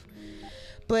come off.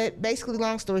 But basically,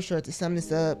 long story short, to sum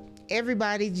this up,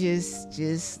 everybody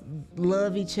just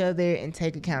love each other and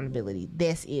take accountability.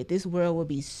 That's it. This world will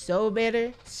be so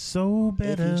better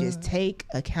if you just take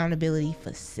accountability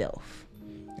for self.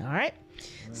 All right,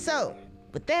 so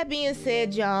with that being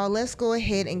said, y'all, let's go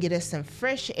ahead and get us some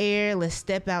fresh air. Let's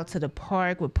step out to the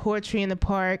park with poetry in the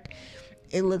park.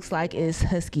 It looks like it's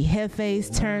Husky Hefe's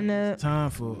turn up.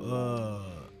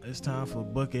 It's time for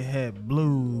Bucket Hat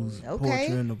Blues. Okay.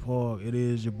 Poetry in the Park. It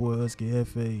is your boy Husky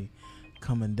Hefe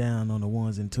coming down on the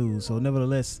ones and twos. So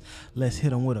nevertheless, let's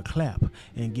hit them with a clap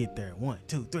and get there. 1,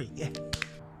 2, 3, yeah.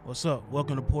 What's up?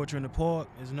 Welcome to Poetry in the Park.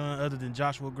 It's none other than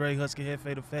Joshua Gray, Husky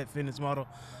Hefe, the Fat Fitness model,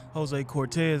 Jose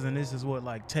Cortez, and this is what,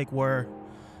 like, take 4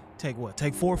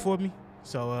 for me.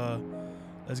 So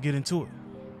let's get into it.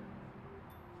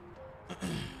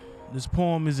 This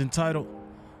poem is entitled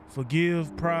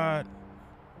Forgive, Pride,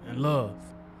 and Love.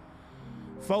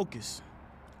 Focus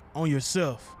on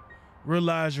yourself.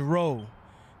 Realize your role.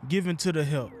 Give into the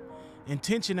help.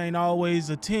 Intention ain't always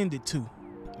attended to.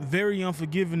 Very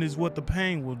unforgiving is what the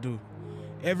pain will do.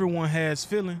 Everyone has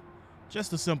feeling.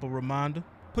 Just a simple reminder.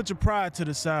 Put your pride to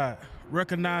the side.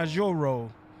 Recognize your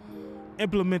role.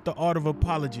 Implement the art of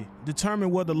apology.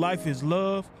 Determine whether life is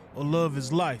love or love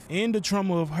is life. End the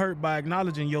trauma of hurt by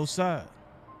acknowledging your side.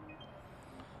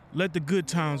 Let the good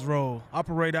times roll.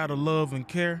 Operate out of love and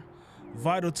care.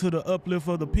 Vital to the uplift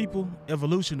of the people,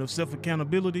 evolution of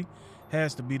self-accountability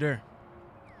has to be there.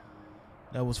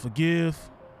 That was Forgive,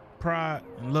 Pride,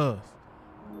 and Love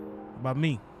by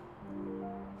me.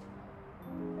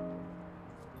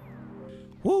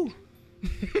 Woo!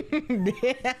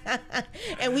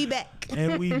 And we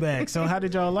back. So how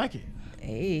did y'all like it?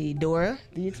 Hey, Dora,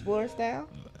 the Explorer style.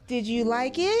 Did you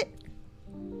like it?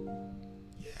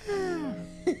 Yeah.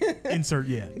 Insert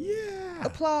yeah.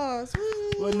 Applause.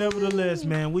 Woo. Well, nevertheless,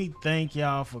 man, we thank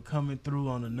y'all for coming through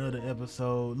on another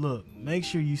episode. Look, make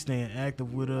sure you staying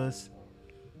active with us.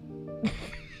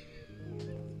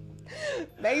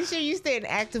 Make sure you stay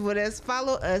active with us.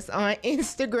 Follow us on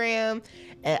Instagram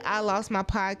at I Lost My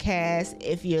Podcast.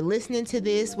 If you're listening to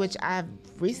this, which I've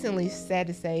recently, sad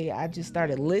to say, I just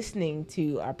started listening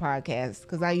to our podcast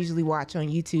because I usually watch on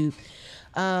YouTube.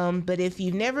 But if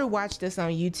you've never watched us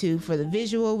on YouTube for the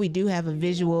visual, we do have a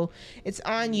visual. It's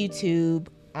on YouTube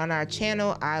on our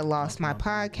channel, I Lost My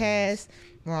Podcast.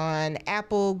 We're on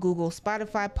Apple, Google,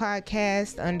 Spotify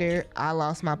podcast under I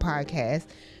Lost My Podcast.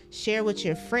 Share with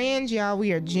your friends, y'all.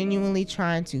 We are genuinely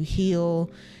trying to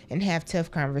heal and have tough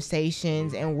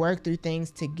conversations and work through things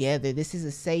together. This is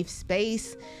a safe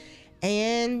space.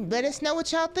 And let us know what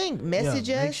y'all think. Message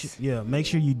us. Make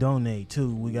sure you donate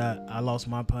too. We got I Lost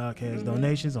My Podcast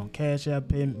donations on Cash App,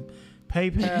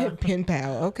 PayPal. Pen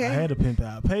Pal, okay. I had a pen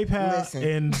pal. PayPal. Listen.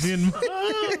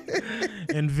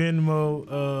 And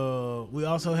Venmo. We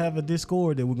also have a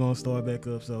Discord that we're gonna start back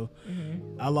up. So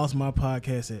I Lost My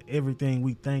Podcast at everything.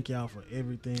 We thank y'all for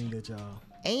everything that y'all.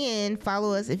 And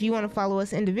follow us if you want to follow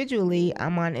us individually.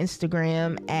 I'm on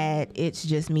Instagram at It's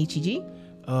Just Me Chi.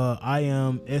 I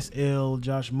am SL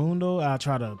Josh Mundo. I'll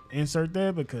try to insert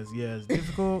that because it's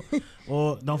difficult.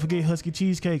 Or don't forget Husky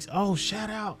Cheesecakes. Oh, shout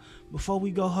out before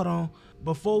we go. Hold on.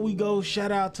 Before we go,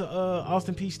 shout out to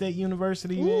Austin Peay State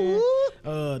University, man.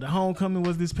 The homecoming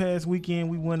was this past weekend.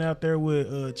 We went out there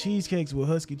with cheesecakes with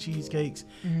Husky Cheesecakes,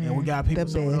 and we got people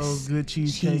some of those good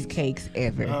cheesecakes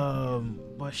ever.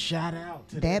 But shout out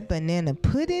to that banana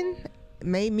pudding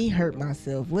made me hurt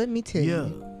myself. Let me tell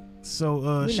you.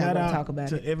 So shout out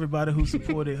to everybody who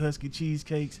supported Husky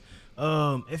Cheesecakes.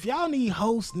 If y'all need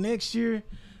hosts next year,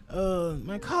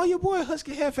 man, call your boy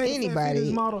Husky Hefe.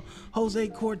 Anybody. Model Jose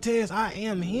Cortez. I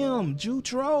am him.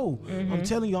 Jutro. I'm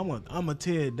telling you, I'm gonna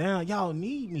tear it down. Y'all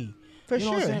need me. For you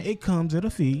know sure. What I'm saying? It comes at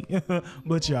a fee,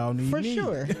 but y'all need me. For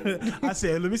sure. I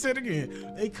said, let me say it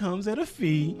again. It comes at a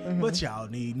fee, but y'all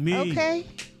need me. Okay.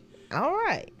 All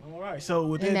right. So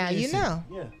with that, now you know.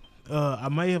 Yeah. I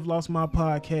may have lost my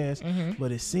podcast,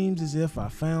 but it seems as if I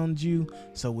found you.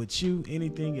 So with you,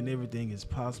 anything and everything is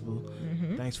possible.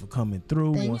 Thanks for coming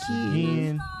through once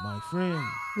again, my friend.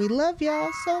 We love y'all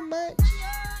so much.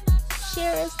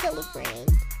 Share us, tell a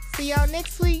friend. See y'all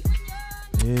next week.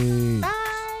 Hey. Bye.